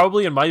 and is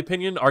probably, in my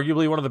opinion,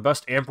 arguably one of the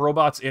best AMP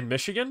robots in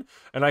Michigan,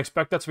 and I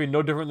expect that to be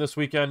no different this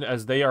weekend,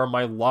 as they are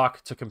my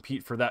lock to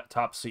compete for that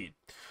top seed.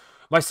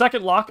 My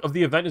second lock of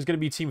the event is going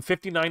to be Team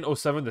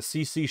 5907, the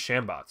CC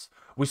Shambots.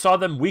 We saw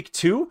them week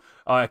 2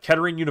 at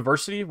Kettering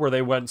University, where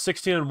they went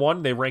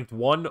 16-1. They ranked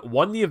 1,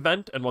 won the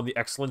event, and won the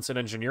Excellence in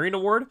Engineering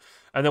Award.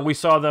 And then we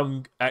saw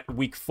them at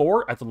week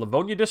 4 at the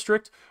Livonia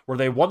District, where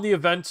they won the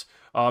event,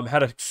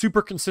 had a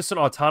super consistent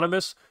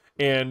autonomous.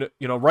 And,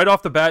 you know, right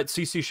off the bat,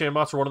 CC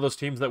Shambots are one of those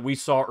teams that we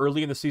saw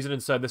early in the season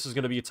and said this is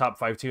going to be a top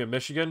 5 team in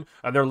Michigan.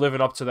 And they're living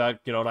up to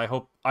that, you know,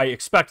 and I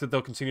expect that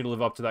they'll continue to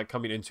live up to that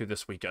coming into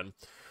this weekend.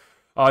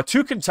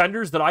 2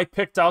 contenders that I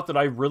picked out that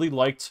I really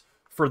liked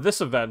for this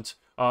event,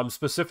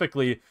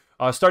 specifically,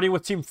 starting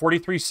with Team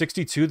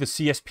 4362, the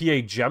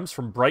CSPA Gems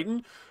from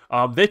Brighton.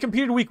 They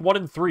competed week 1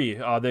 and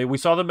 3. We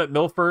saw them at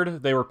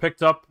Milford. They were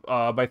picked up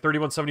by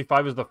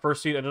 31-75 as the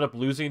first seed, ended up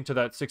losing to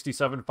that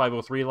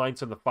 67-503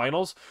 Alliance in the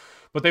finals.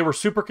 But they were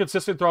super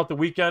consistent throughout the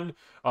weekend,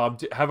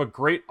 have a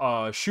great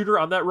shooter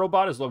on that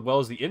robot as well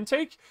as the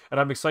intake, and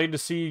I'm excited to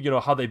see, you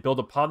know, how they build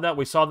upon that.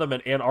 We saw them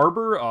at Ann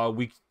Arbor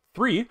week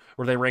 3,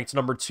 where they ranked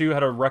number 2,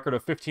 had a record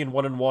of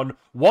 15-1-1,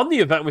 won the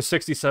event with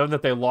 67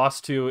 that they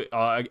lost to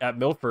at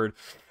Milford,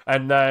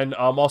 and then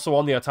also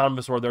won the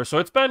Autonomous Award there. So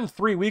it's been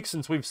 3 weeks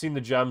since we've seen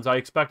the Gems. I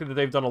expected that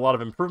they've done a lot of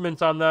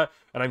improvements on that,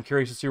 and I'm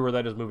curious to see where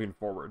that is moving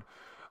forward.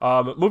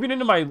 Moving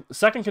into my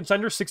second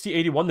contender,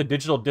 6081, the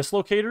Digital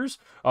Dislocators.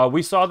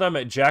 We saw them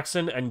at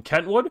Jackson and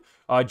Kentwood.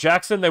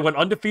 Jackson, they went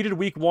undefeated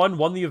week 1,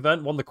 won the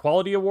event, won the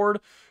Quality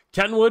Award.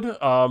 Kentwood,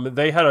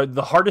 they had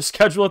the hardest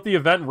schedule at the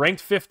event,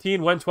 ranked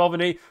 15, went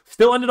 12-8,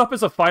 still ended up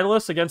as a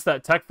finalist against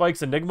that Tech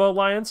Bikes Enigma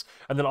Alliance,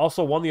 and then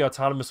also won the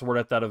Autonomous Award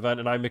at that event,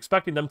 and I'm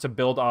expecting them to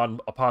build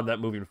upon that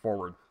moving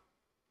forward.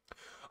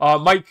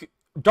 My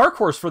dark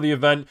horse for the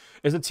event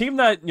is a team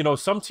that, you know,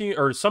 some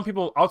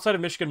people outside of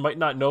Michigan might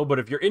not know, but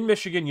if you're in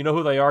Michigan, you know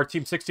who they are,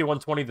 Team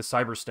 6120, the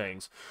Cyber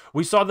Stangs.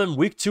 We saw them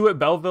week 2 at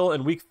Belleville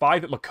and week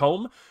 5 at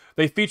Macomb.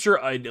 They feature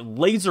a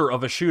laser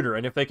of a shooter,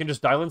 and if they can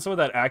just dial in some of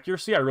that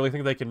accuracy, I really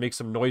think they can make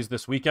some noise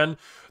this weekend.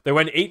 They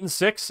went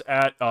 8-6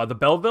 at the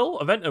Belleville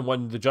event and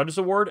won the Judges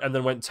Award, and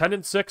then went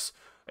 10-6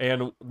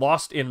 and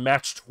lost in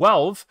match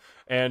 12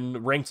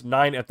 and ranked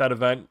 9 at that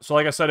event. So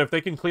like I said, if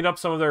they can clean up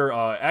some of their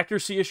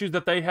accuracy issues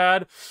that they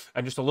had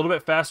and just a little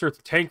bit faster, it's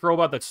a tank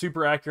robot that's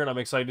super accurate. I'm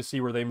excited to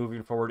see where they're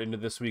moving forward into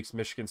this week's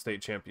Michigan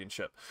State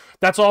Championship.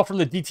 That's all from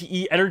the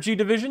DTE Energy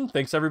Division.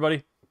 Thanks,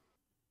 everybody.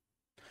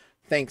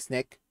 Thanks,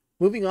 Nick.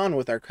 Moving on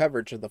with our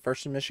coverage of the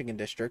 1st Michigan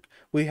District,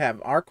 we have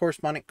our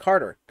correspondent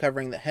Carter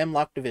covering the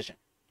Hemlock Division.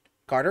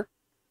 Carter?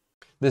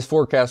 This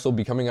forecast will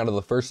be coming out of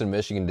the 1st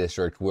Michigan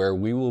District, where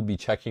we will be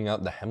checking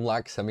out the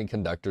Hemlock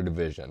Semiconductor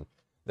Division.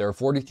 There are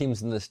 40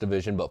 teams in this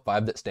division, but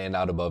 5 that stand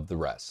out above the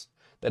rest.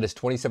 That is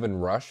 27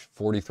 Rush,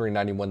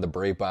 4391 the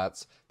Brave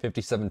Bots,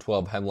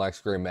 5712 Hemlock's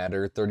Gray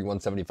Matter,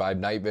 3175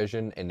 Night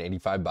Vision, and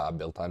 85 Bob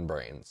Built on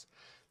Brains.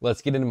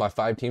 Let's get into my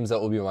 5 teams that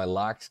will be my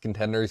locks,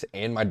 contenders,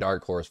 and my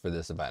dark horse for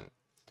this event.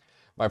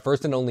 My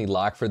first and only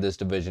lock for this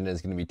division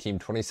is going to be Team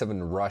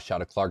 27 Rush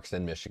out of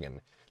Clarkston,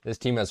 Michigan. This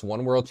team has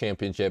 1 World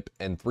Championship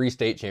and 3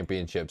 state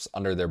championships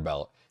under their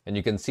belt, and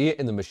you can see it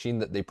in the machine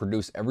that they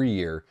produce every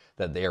year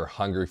that they are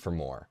hungry for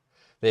more.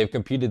 They have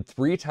competed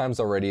 3 times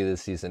already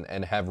this season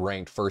and have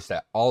ranked first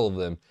at all of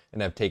them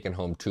and have taken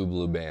home 2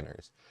 blue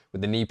banners.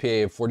 With an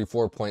EPA of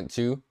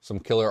 44.2, some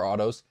killer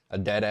autos, a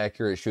dead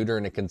accurate shooter,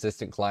 and a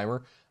consistent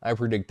climber, I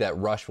predict that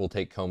Rush will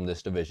take home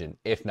this division,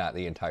 if not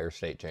the entire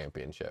state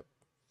championship.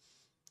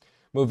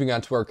 Moving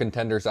on to our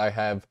contenders, I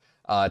have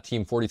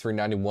Team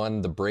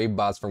 4391, the Brave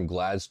Bots from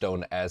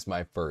Gladstone, as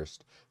my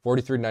first.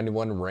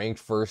 4391 ranked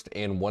first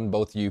and won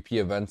both UP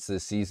events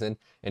this season,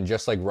 and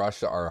just like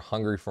Rush, are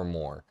hungry for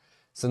more.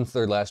 Since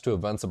their last 2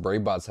 events, the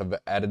Brave Bots have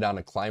added on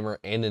a climber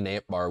and an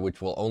amp bar,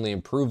 which will only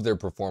improve their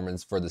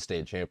performance for the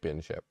state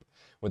championship.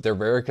 With their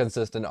very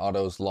consistent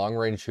autos,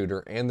 long-range shooter,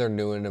 and their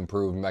new and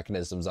improved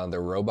mechanisms on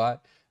their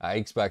robot, I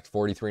expect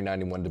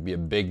 4391 to be a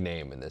big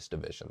name in this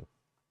division.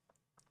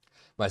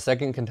 My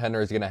second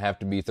contender is going to have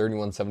to be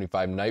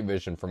 3175 Night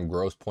Vision from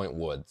Grosse Pointe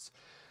Woods.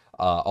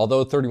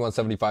 Although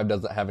 3175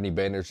 doesn't have any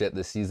banners yet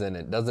this season,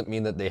 it doesn't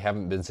mean that they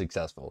haven't been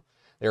successful.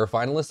 They were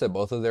finalists at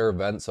both of their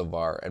events so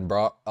far and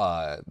brought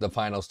the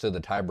finals to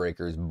the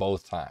tiebreakers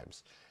both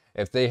times.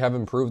 If they have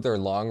improved their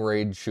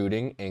long-range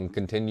shooting and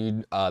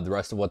continued the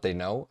rest of what they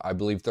know, I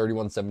believe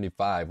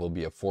 3175 will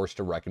be a force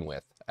to reckon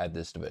with at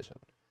this division.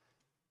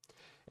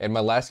 And my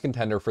last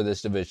contender for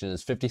this division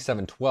is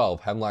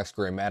 5712 Hemlock's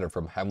Gray Matter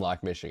from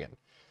Hemlock, Michigan.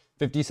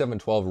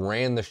 5712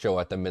 ran the show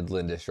at the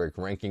Midland District,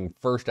 ranking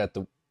first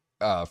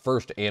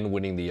and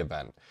winning the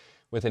event.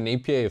 With an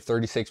EPA of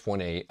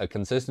 36.8, a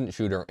consistent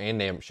shooter and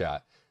amp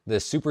shot,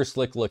 this super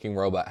slick looking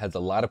robot has a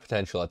lot of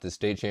potential at the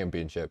state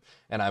championship,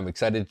 and I'm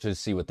excited to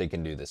see what they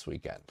can do this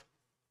weekend.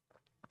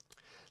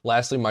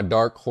 Lastly, my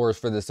dark horse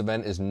for this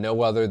event is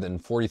no other than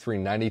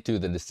 4392,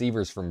 the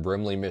Deceivers from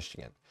Brimley,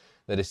 Michigan.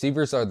 The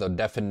Deceivers are the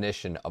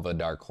definition of a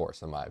dark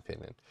horse, in my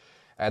opinion.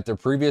 At their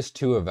previous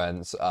two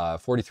events,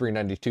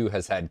 4392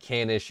 has had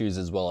can issues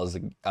as well as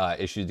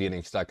issues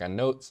getting stuck on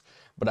notes,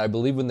 but I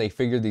believe when they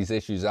figure these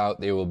issues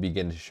out, they will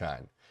begin to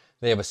shine.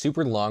 They have a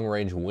super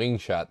long-range wing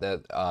shot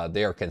that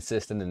they are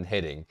consistent in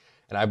hitting,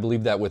 and I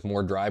believe that with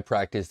more dry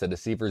practice, the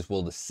Deceivers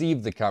will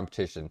deceive the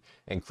competition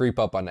and creep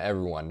up on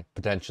everyone,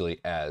 potentially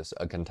as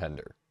a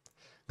contender.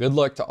 Good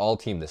luck to all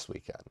team this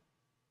weekend.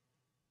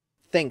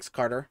 Thanks,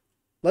 Carter.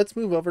 Let's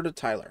move over to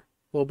Tyler,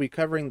 who will be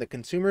covering the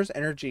Consumers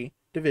Energy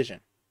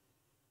Division.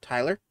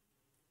 Tyler?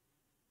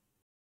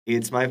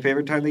 It's my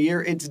favorite time of the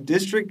year. It's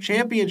district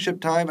championship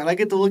time, and I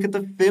get to look at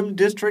the FIM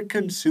District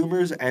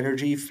Consumers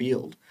Energy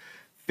Field.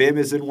 FIM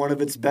is in one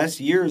of its best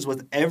years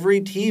with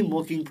every team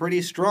looking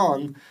pretty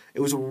strong.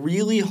 It was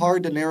really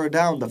hard to narrow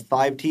down the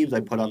 5 teams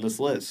I put on this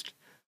list.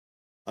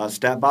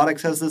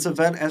 Robotics has this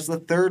event as the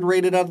 3rd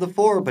rated out of the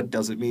 4, but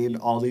doesn't mean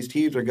all these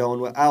teams are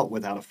going out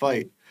without a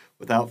fight.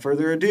 Without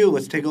further ado,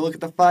 let's take a look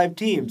at the 5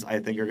 teams I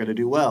think are going to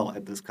do well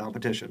at this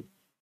competition.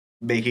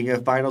 Making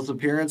a finals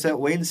appearance at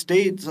Wayne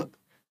State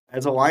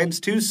as Alliance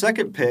 2's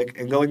second pick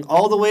and going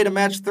all the way to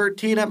match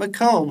 13 at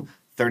Macomb,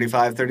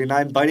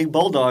 35-39 Biting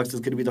Bulldogs is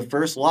going to be the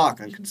first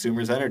lock on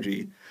Consumers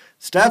Energy.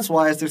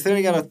 Stats-wise, they're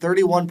sitting at a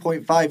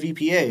 31.5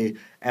 EPA,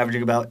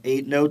 averaging about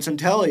 8 notes in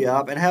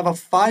teleop, and have a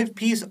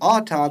 5-piece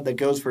Auton that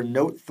goes for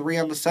note 3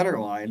 on the center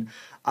line.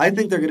 I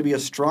think they're going to be a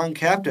strong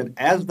captain,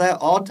 as that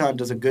Auton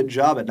does a good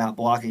job at not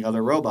blocking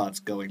other robots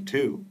going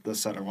to the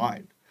center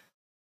line.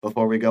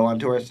 Before we go on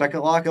to our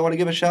second lock, I want to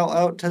give a shout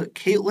out to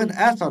Caitlin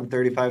S. on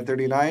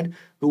 35-39,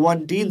 who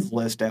won Dean's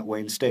List at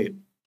Wayne State.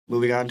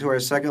 Moving on to our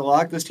second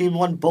lock, this team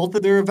won both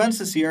of their events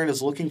this year and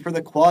is looking for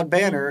the quad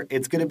banner.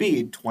 It's going to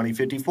be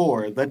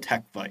 2054, the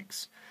Tech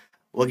Vikes.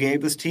 Looking at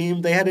this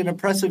team, they had an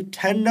impressive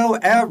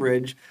 10-0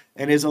 average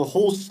and is a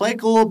whole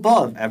cycle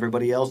above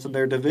everybody else in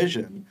their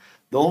division.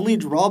 The only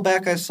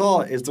drawback I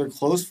saw is their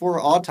close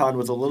 4 Auton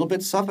was a little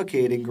bit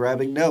suffocating,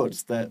 grabbing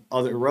notes that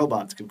other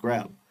robots could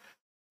grab.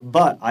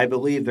 But I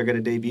believe they're going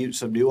to debut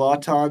some new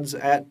Autons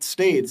at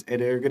States,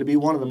 and they're going to be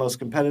one of the most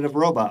competitive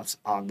robots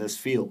on this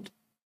field.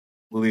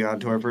 Moving on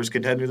to our first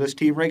contender, this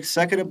team ranks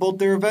second at both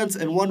their events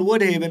and won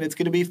Woodhaven. It's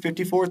going to be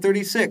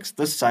 54-36,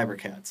 the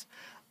Cybercats.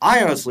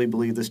 I honestly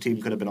believe this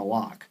team could have been a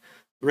lock.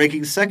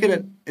 Ranking second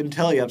at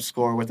IntelliUp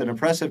score with an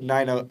impressive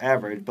 9-0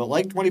 average, but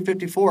like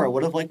 2054, I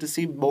would have liked to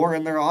see more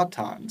in their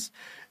Autons,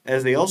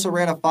 as they also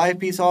ran a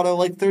 5-piece auto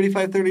like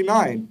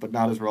 35-39, but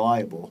not as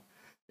reliable.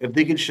 If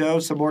they could show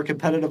some more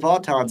competitive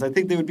Autons, I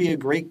think they would be a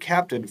great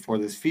captain for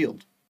this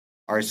field.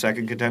 Our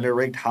second contender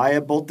ranked high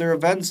at both their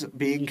events,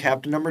 being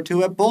captain number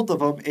 2 at both of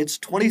them. It's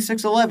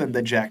 2611,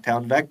 the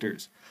Jacktown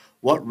Vectors.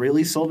 What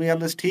really sold me on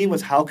this team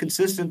was how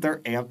consistent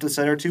their amp to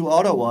center 2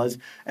 auto was,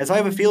 as I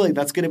have a feeling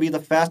that's going to be the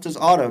fastest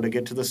auto to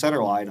get to the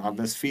center line on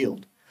this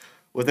field.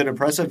 With an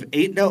impressive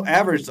 8-0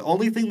 average, the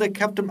only thing that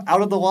kept him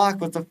out of the lock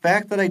was the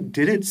fact that I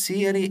didn't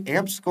see any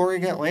amp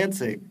scoring at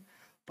Lansing.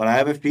 But I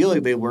have a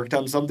feeling they worked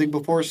on something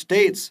before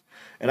States,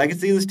 and I can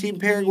see this team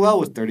pairing well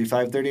with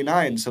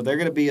 35-39, so they're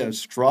going to be a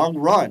strong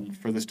run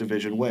for this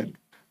division win.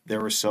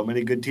 There were so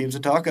many good teams to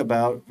talk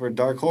about for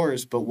Dark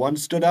Horse, but one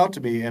stood out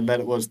to me, and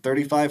that it was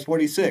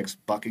 35-46,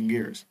 Bucking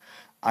Gears.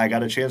 I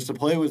got a chance to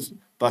play with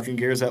Bucking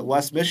Gears at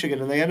West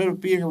Michigan, and they ended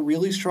up being a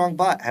really strong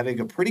bot, having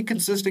a pretty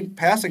consistent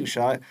passing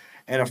shot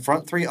and a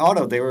front 3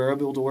 auto. They were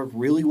able to work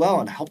really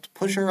well and helped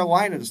push our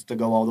alliance to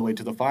go all the way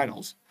to the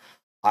finals.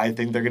 I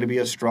think they're going to be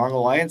a strong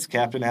alliance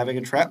captain. Having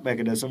a trap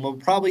mechanism will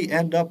probably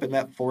end up in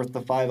that 4th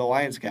to 5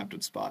 alliance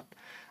captain spot.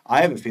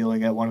 I have a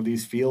feeling at one of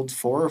these fields,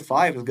 4 or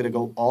 5 is going to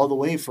go all the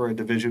way for a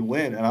division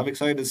win, and I'm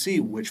excited to see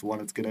which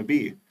one it's going to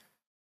be.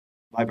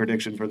 My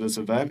prediction for this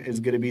event is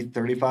going to be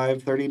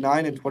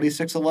 35-39 and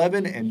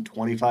 26-11 and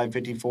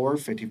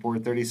 25-54,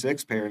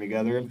 54-36 pairing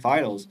together in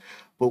finals.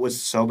 But with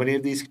so many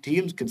of these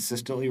teams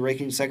consistently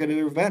ranking second in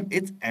their event,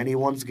 it's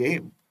anyone's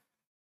game.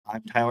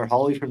 I'm Tyler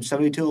Hawley from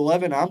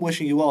 7211. I'm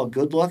wishing you all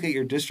good luck at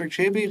your district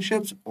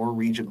championships or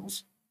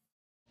regionals.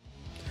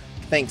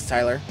 Thanks,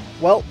 Tyler.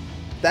 Well,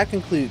 that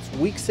concludes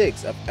Week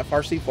 6 of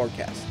FRC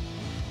Forecast.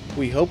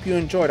 We hope you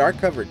enjoyed our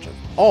coverage of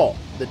all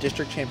the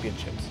district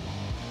championships.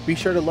 Be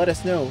sure to let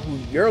us know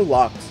who your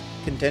locks,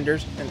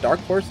 contenders, and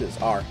dark horses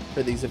are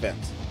for these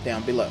events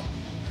down below.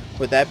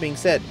 With that being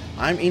said,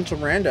 I'm Angel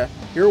Miranda.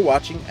 You're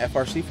watching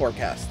FRC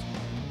Forecast.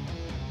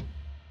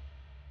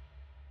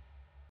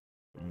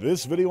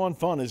 This video on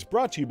fun is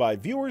brought to you by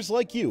viewers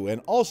like you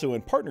and also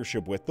in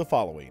partnership with the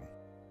following.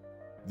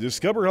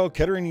 Discover how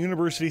Kettering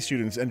University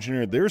students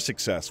engineer their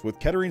success with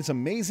Kettering's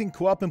amazing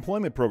co-op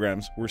employment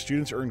programs where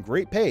students earn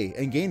great pay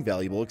and gain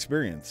valuable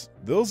experience.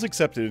 Those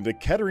accepted into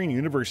Kettering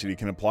University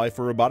can apply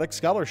for a robotics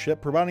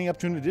scholarship, providing up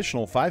to an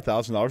additional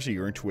 $5,000 a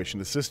year in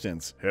tuition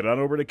assistance. Head on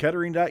over to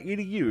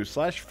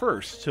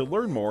kettering.edu/first to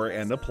learn more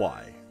and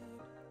apply.